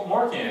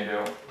more can you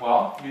do?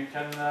 Well, you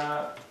can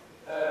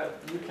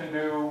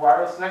do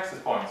wireless access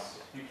points.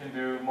 You can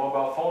do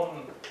mobile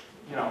phone,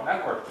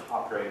 network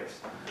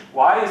operators.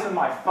 Why isn't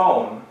my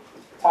phone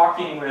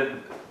talking with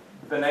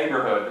the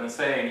neighborhood and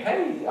saying,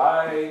 hey,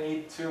 I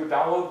need to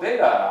download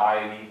data,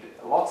 I need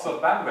lots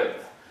of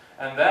bandwidth,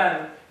 and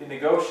then it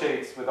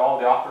negotiates with all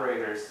the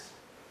operators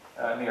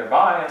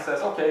nearby and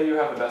says, okay, you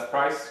have the best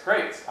price,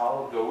 great,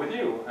 I'll go with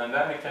you, and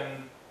then it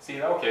can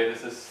see, okay,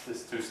 this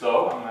is too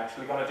slow, I'm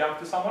actually going to jump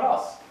to someone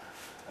else.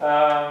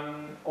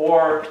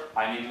 Or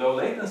I need low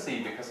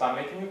latency because I'm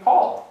making a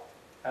call,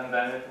 and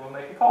then it will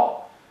make a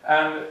call.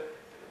 And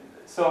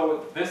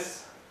so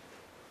this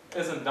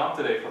isn't done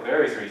today for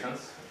various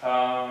reasons,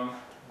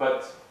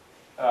 but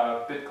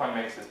Bitcoin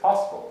makes this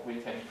possible.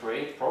 We can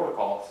create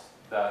protocols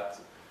that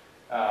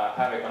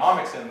have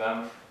economics in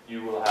them.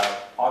 You will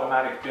have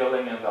automatic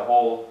billing and that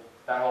whole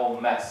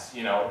mess,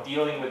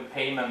 dealing with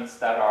payments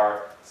that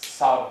are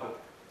sub-cent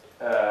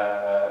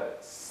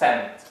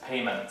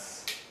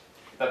payments.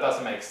 That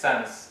doesn't make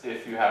sense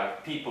if you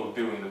have people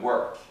doing the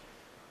work.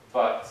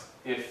 But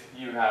if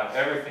you have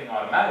everything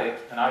automatic,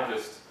 and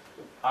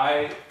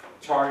I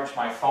charge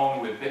my phone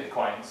with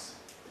Bitcoins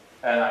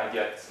and I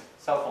get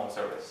cell phone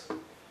service.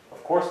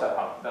 Of course that's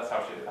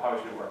how it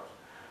should work.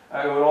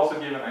 It would also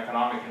give an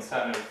economic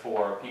incentive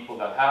for people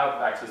that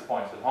have access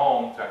points at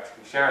home to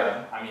actually share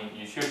them. I mean,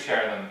 you should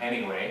share them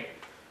anyway,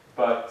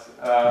 but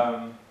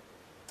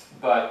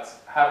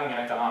having an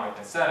economic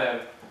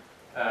incentive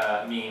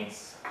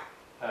means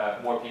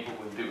more people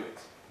will do it.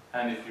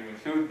 And if you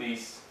include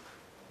these,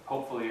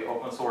 hopefully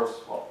open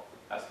source, well,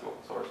 that's the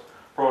open source,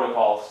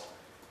 protocols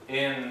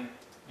in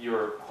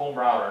your home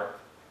router,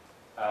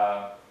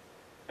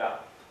 yeah,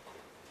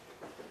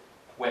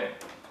 win,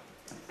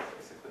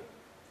 basically.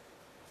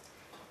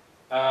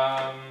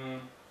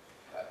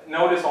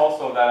 Notice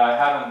also that I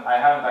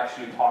haven't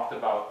actually talked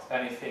about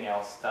anything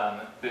else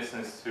than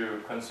business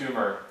to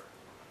consumer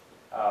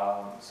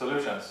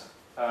solutions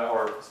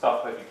or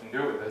stuff that you can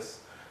do with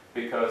this,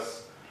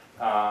 because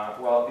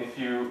well,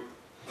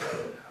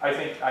 I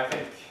think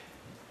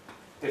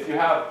if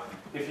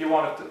you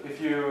want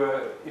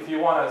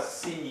to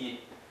see,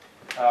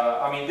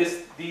 I mean,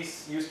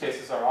 these use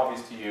cases are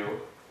obvious to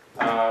you,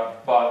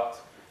 but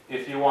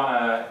if you want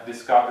to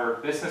discover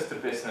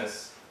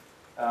business-to-business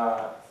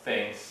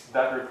things,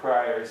 that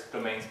requires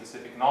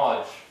domain-specific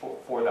knowledge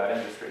for that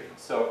industry.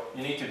 So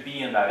you need to be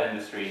in that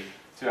industry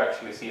to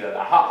actually see that,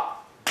 aha,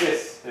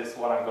 this is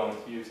what I'm going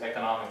to use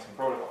economics and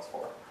protocols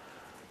for.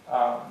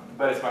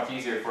 But it's much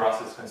easier for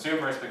us as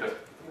consumers, because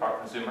we are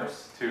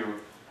consumers, to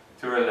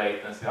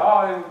relate and say,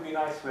 oh, it would be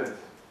nice with,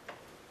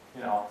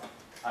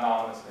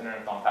 anonymous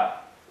internet on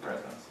tap, for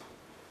instance.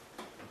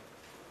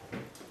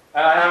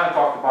 And I haven't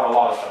talked about a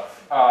lot of stuff.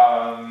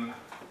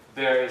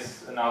 There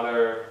is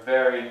another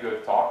very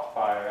good talk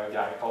by a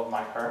guy called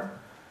Mike Hearn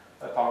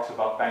that talks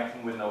about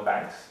banking with no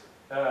banks,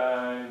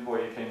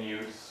 where you can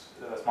use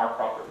smart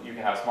property. You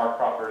can have smart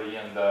property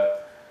in the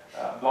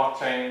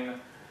blockchain.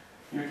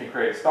 You can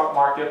create stock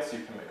markets. You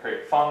can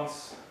create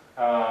funds.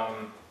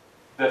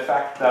 The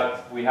fact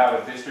that we have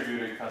a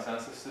distributed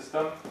consensus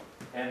system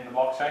in the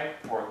blockchain,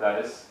 or that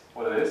is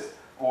what it is,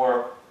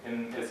 or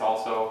it's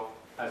also,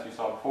 as you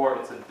saw before,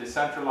 it's a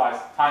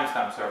decentralized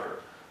timestamp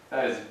server.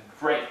 That is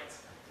great.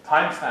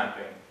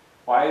 Timestamping.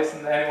 Why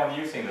isn't anyone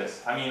using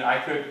this? I mean, I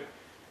could,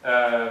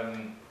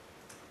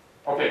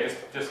 okay,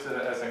 just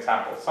as an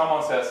example.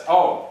 Someone says,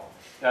 oh,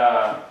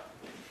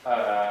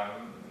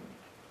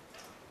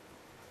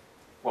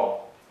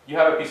 well, you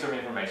have a piece of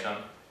information,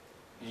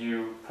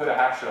 you put a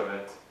hash of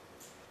it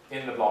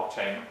in the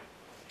blockchain.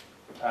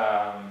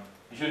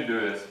 You shouldn't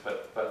do this,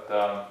 but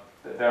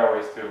there are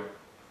ways to.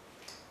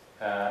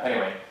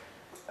 Anyway,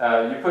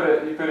 you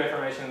put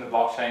information in the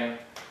blockchain,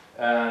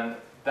 and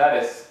that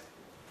is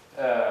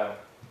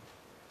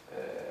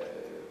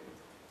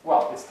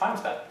well, it's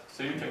timestamped,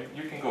 so you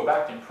can go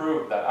back and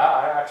prove that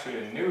I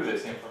actually knew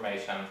this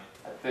information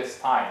at this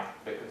time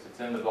because it's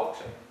in the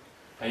blockchain.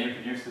 And you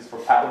could use this for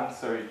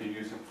patents, or you could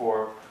use it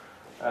for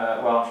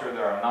well, I'm sure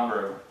there are a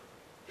number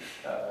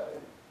of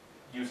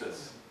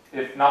uses.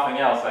 If nothing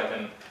else, I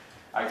can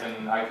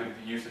I could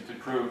use it to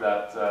prove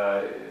that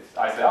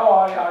I say, oh,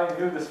 I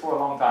knew this for a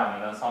long time,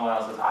 and then someone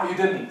else says, oh, you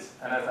didn't,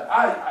 and I say,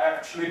 I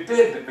actually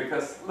did,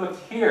 because look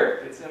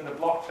here, it's in the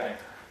blockchain.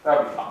 That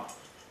would be fun.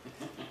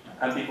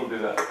 And people do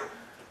that.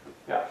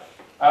 Yeah.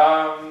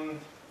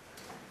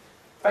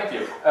 Thank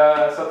you,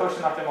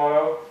 Satoshi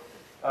Nakamoto,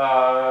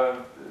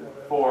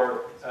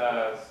 for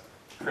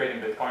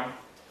creating Bitcoin.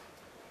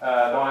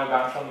 Daniel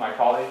Berntsson, my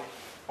colleague,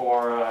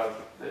 for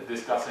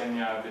discussing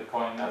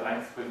Bitcoin at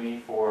length with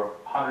me for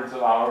hundreds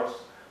of hours.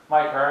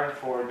 Mike Hearn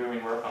for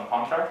doing work on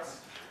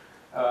contracts.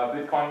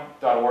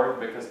 Bitcoin.org,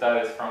 because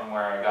that is from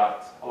where I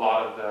got a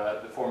lot of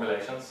the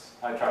formulations.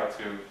 I try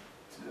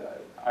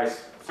I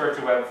search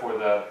the web for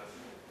the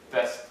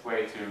best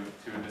way to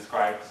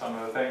describe some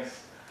of the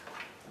things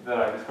that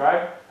I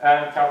describe,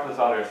 and countless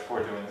others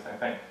for doing the same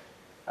thing.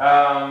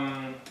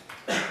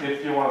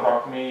 If you want to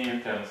talk to me, you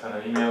can send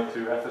an email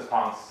to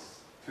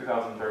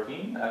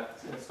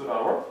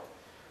fscons2013@insta.org.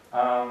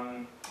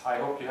 I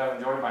hope you have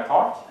enjoyed my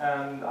talk,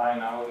 and I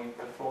now leave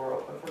the floor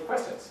open for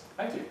questions.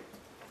 Thank you.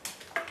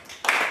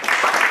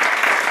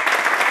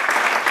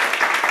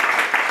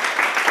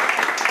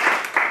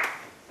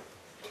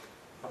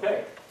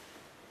 Okay.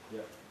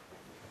 Yeah.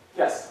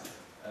 Yes.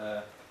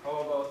 How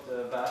about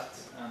VAT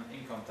and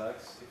income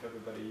tax if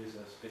everybody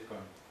uses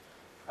Bitcoin?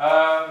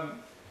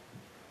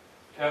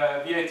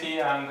 VAT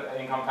and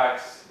income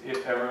tax,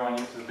 if everyone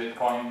uses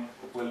Bitcoin,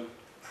 will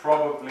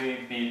probably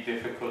be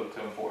difficult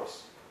to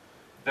enforce.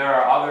 There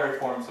are other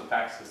forms of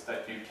taxes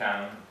that you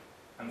can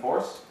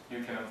enforce.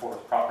 You can enforce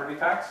property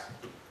tax.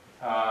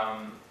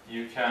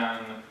 You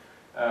can,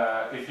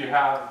 if you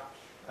have,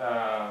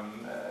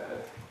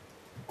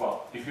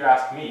 well, if you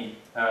ask me,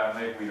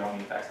 maybe we don't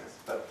need taxes,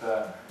 but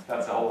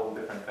that's a whole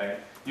different thing.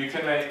 You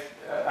can make,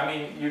 I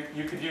mean,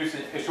 you could use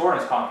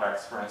assurance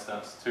contracts, for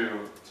instance,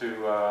 to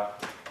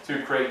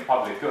create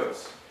public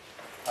goods.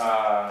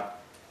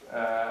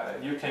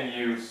 You can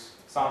use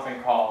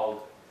something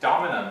called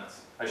dominant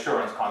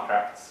assurance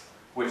contracts,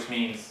 which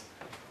means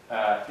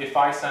if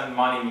I send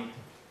money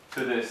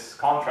to this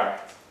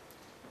contract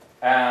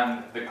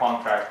and the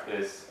contract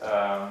is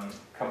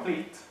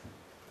complete,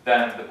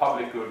 then the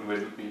public good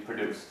will be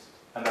produced,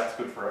 and that's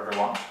good for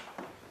everyone.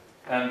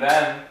 And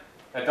then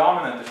a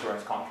dominant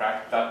assurance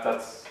contract,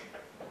 that's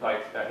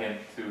like a hint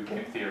to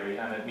game theory,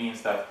 and it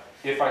means that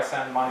if I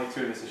send money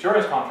to this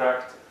assurance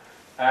contract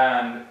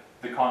and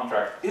the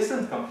contract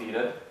isn't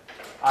completed,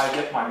 I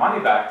get my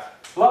money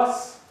back,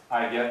 plus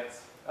I get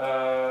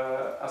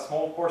a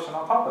small portion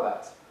on top of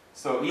that.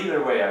 So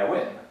either way I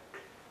win.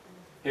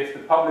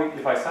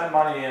 If I send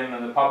money in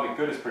and the public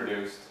good is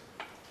produced,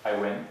 I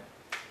win.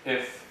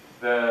 If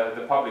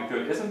the public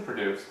good isn't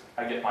produced,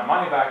 I get my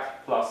money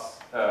back plus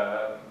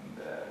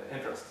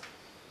interest.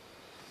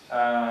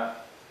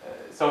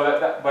 So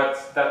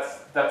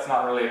that's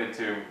not related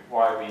to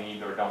why we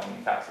need or don't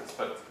need taxes.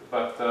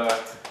 But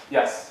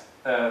yes,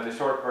 the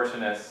short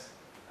version is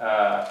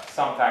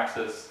some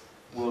taxes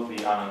will be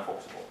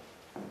unenforceable.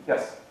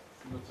 Yes.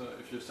 But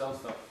if you sell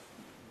stuff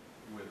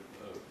with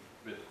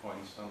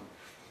bitcoins and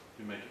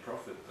you make a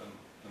profit, then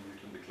you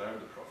can declare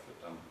the profit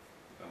and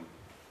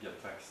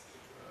get taxed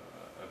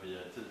a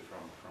VAT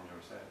from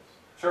your sales.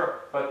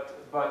 Sure, but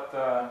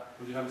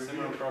would you have a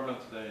similar problem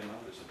today in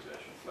other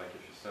situations, like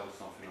if you sell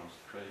something on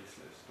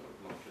Craigslist or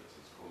Blocket,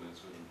 it's called in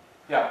Sweden?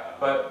 Yeah,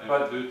 but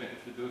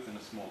if you do it in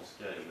a small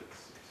scale,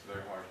 it's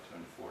very hard to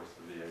enforce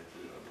the VAT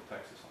or the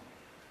taxes on it.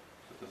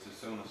 But as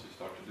soon as you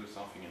start to do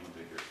something in a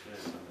bigger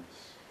scale, then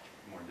it's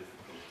more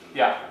difficult to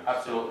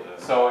absolutely.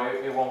 So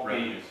it won't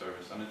revenue be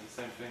service, and it's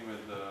the same thing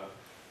with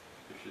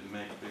if you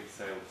make big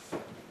sales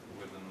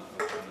with an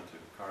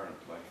alternative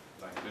current like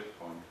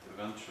Bitcoin.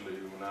 Eventually,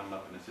 you will end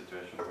up in a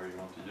situation where you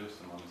want to use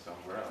the money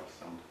somewhere else,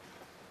 and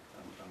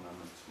then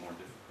it's more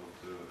difficult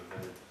to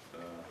evade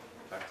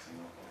taxing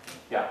of it.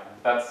 Yeah,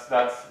 that's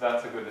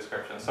a good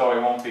description. So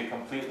it won't be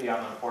completely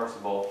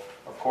unenforceable.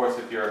 Of course,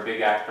 if you're a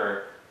big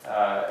actor,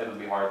 it'll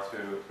be hard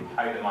to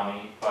hide the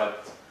money,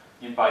 but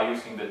by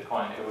using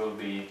Bitcoin, it will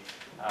be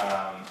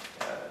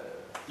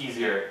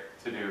easier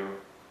to do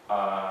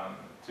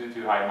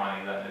to hide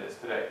money than it is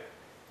today.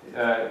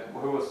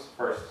 Who was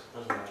first?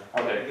 Doesn't matter.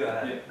 Okay, Go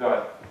ahead. yeah, go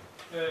ahead.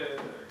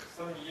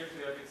 Some years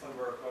ago I did some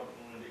work on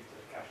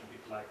digital cash, a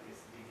bit like this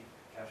digital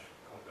cash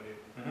company,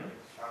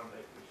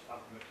 Stromberg, which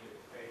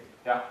ultimately failed.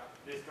 Yeah.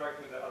 They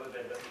struck me the other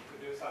day that you could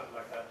do something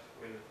like that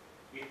with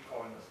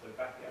Bitcoin as the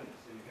back end,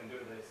 so you can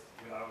do this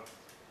without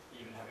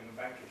even having a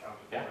bank account.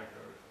 Yeah.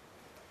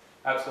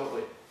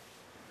 Absolutely.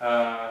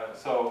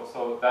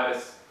 So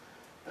that's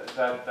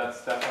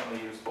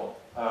definitely useful.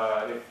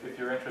 If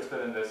you're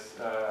interested in this.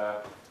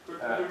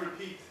 Could you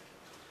repeat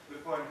the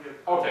point here?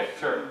 Okay,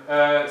 sure.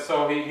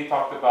 So he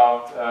talked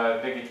about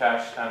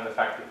DigiCash and the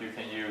fact that you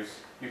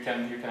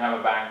can have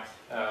a bank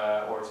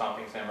or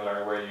something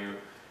similar where you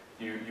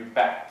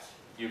back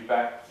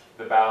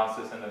the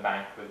balances in the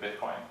bank with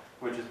Bitcoin,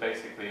 which is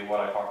basically what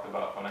I talked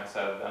about when I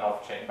said an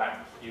off-chain bank.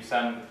 You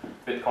send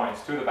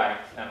Bitcoins to the bank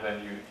and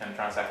then you can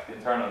transact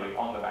internally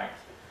on the bank.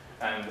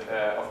 And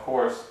of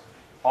course,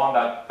 on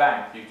that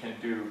bank, you can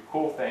do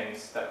cool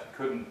things that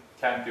you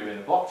can't do in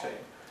the blockchain.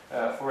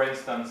 For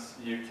instance,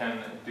 you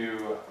can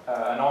do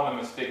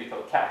anonymous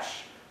digital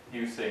cash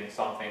using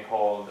something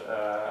called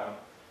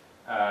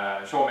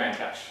Stromberg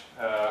cash,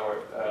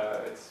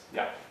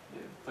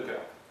 look it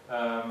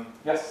up.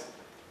 Yes?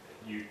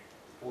 You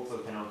also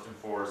cannot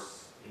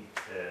enforce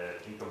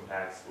income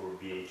tax or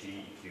VAT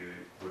if you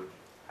would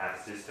have a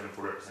system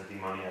for representing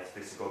money as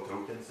physical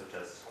tokens, such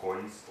as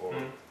coins or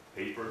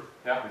paper,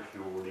 which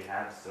you already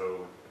have.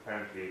 So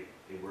apparently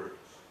it works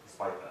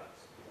despite that.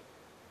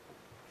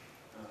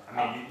 I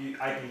mean,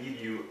 I can give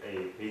you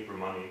a paper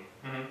money,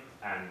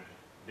 and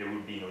there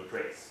would be no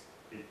trace.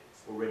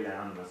 It's already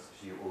anonymous,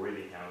 so you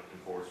already cannot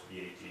enforce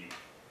VAT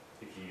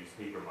if you use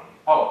paper money.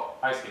 Oh,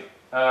 I see.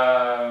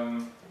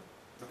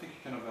 I think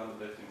you can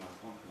validate in my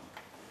account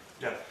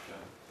now.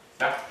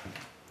 Yeah.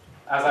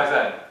 As I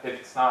said,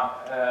 it's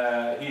not.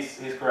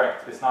 He's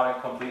correct. It's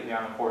not completely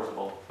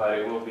unenforceable, but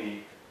it will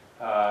be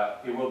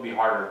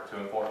harder to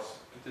enforce.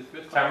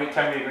 Can we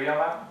agree on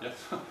that? Yes.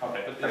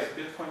 Okay. But is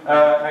Bitcoin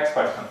Next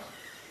question.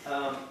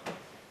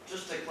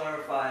 Just to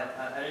clarify,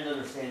 I didn't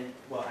understand.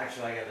 Well,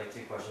 actually, I got like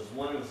two questions.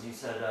 One was you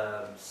said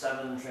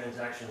 7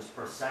 transactions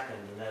per second,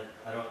 and that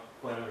I don't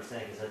quite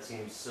understand because that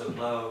seems so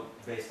low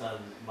based on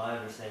my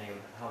understanding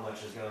of how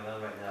much is going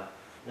on right now.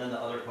 And then the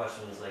other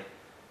question is like,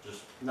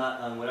 just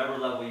not on whatever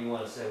level you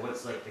want to say,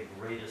 what's like the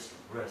greatest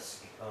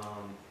risk?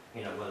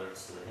 Whether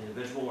it's to the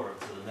individual or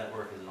to the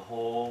network as a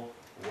whole,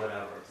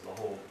 whatever, to the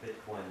whole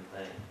Bitcoin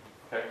thing.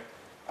 Okay.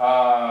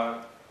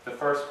 The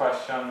first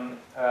question,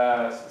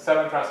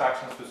 7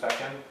 transactions per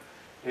second,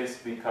 is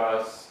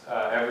because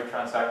every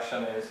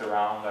transaction is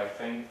around, I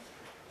think,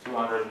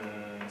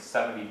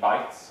 270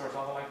 bytes or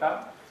something like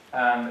that,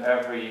 and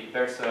every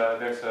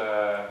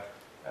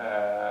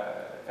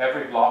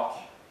block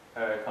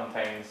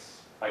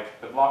contains,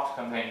 the blocks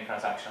contain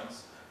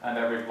transactions, and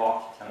every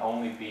block can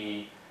only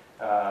be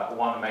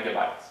 1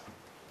 megabyte.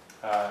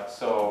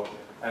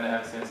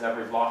 And since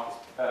every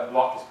block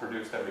is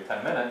produced every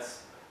 10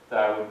 minutes,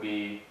 that would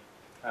be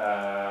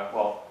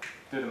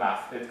do the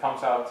math. It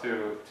comes out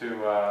to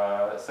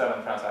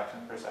 7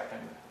 transactions per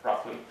second,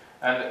 roughly,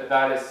 and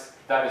that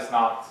is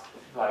not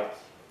like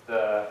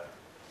the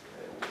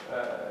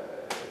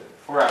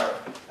forever,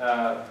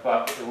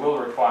 but it will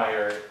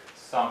require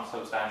some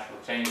substantial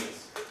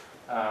changes.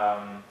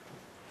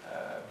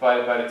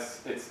 But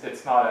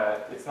it's not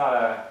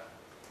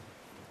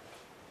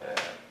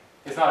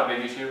a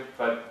big issue,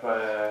 but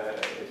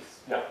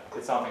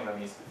it's something that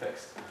needs to be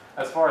fixed.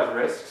 As far as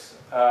risks,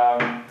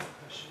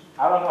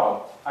 I don't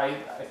know. I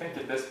think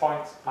at this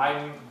point,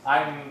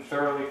 I'm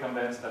thoroughly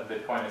convinced that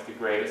Bitcoin is the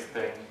greatest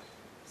thing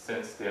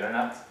since the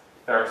internet.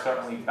 There are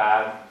certainly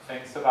bad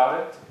things about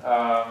it,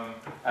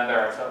 and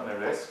there are certainly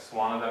risks.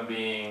 One of them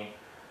being,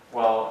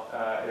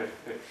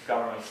 if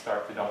governments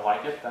don't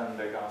like it, then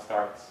they're going to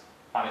start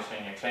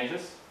punishing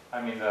exchanges.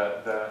 I mean,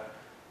 the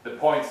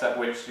points at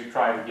which you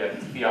try to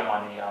get fiat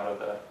money out of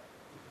the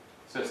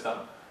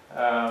system,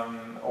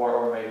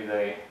 or maybe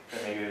they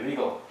make it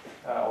illegal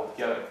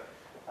altogether.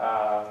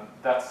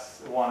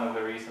 That's one of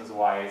the reasons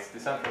why it's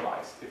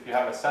decentralized. If you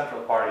have a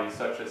central party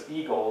such as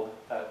eGold,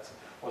 that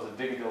was a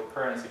digital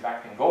currency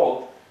backed in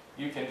gold,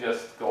 you can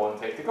just go and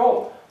take the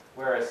gold.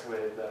 Whereas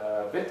with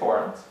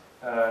BitTorrent,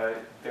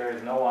 there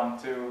is no one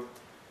to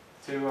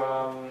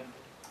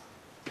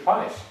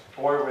punish.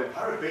 Or with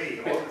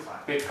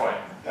Bitcoin,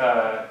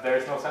 there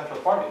is no central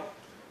party.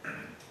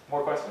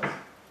 More questions?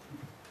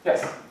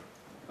 Yes?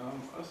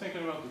 I was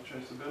thinking about the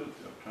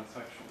traceability of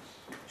transactions.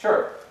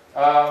 Sure.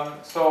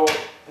 So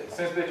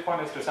since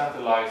Bitcoin is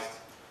decentralized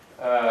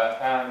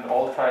and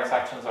all the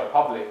transactions are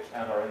public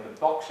and are in the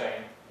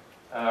blockchain,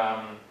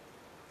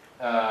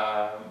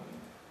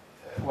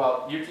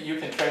 you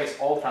can trace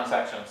all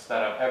transactions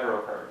that have ever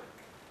occurred.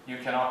 You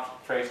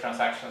cannot trace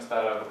transactions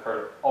that have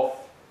occurred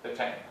off the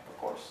chain, of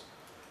course.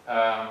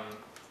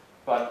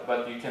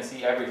 But you can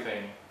see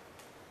everything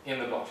in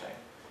the blockchain.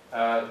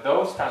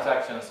 Those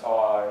transactions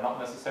are not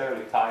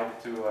necessarily tied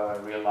to a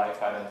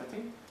real-life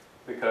identity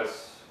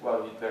because,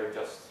 they're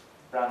just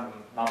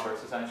random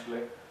numbers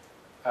essentially.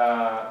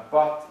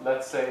 But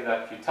let's say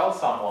that you tell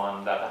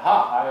someone that,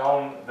 I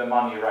own the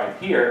money right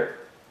here,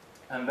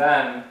 and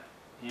then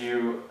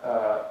you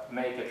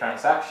make a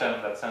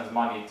transaction that sends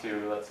money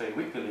to, let's say,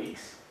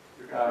 WikiLeaks.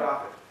 You can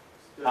graph it.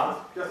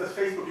 Just as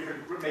Facebook, you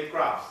can make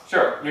graphs.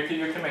 Sure, you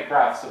can make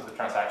graphs of the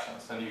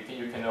transactions, and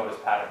you can notice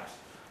patterns.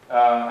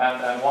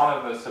 And one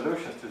of the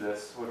solutions to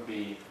this would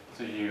be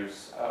to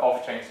use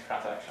off-chain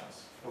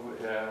transactions,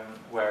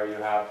 where you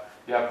have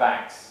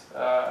banks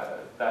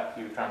that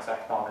you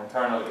transact on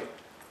internally,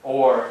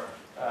 or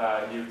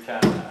you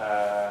can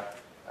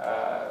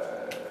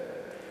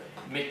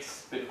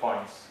mix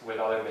bitcoins with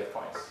other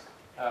bitcoins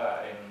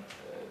in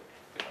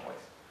different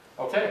ways.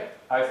 Okay,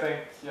 I think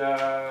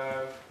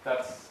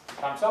that's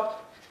time's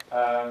up.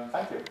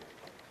 Thank you.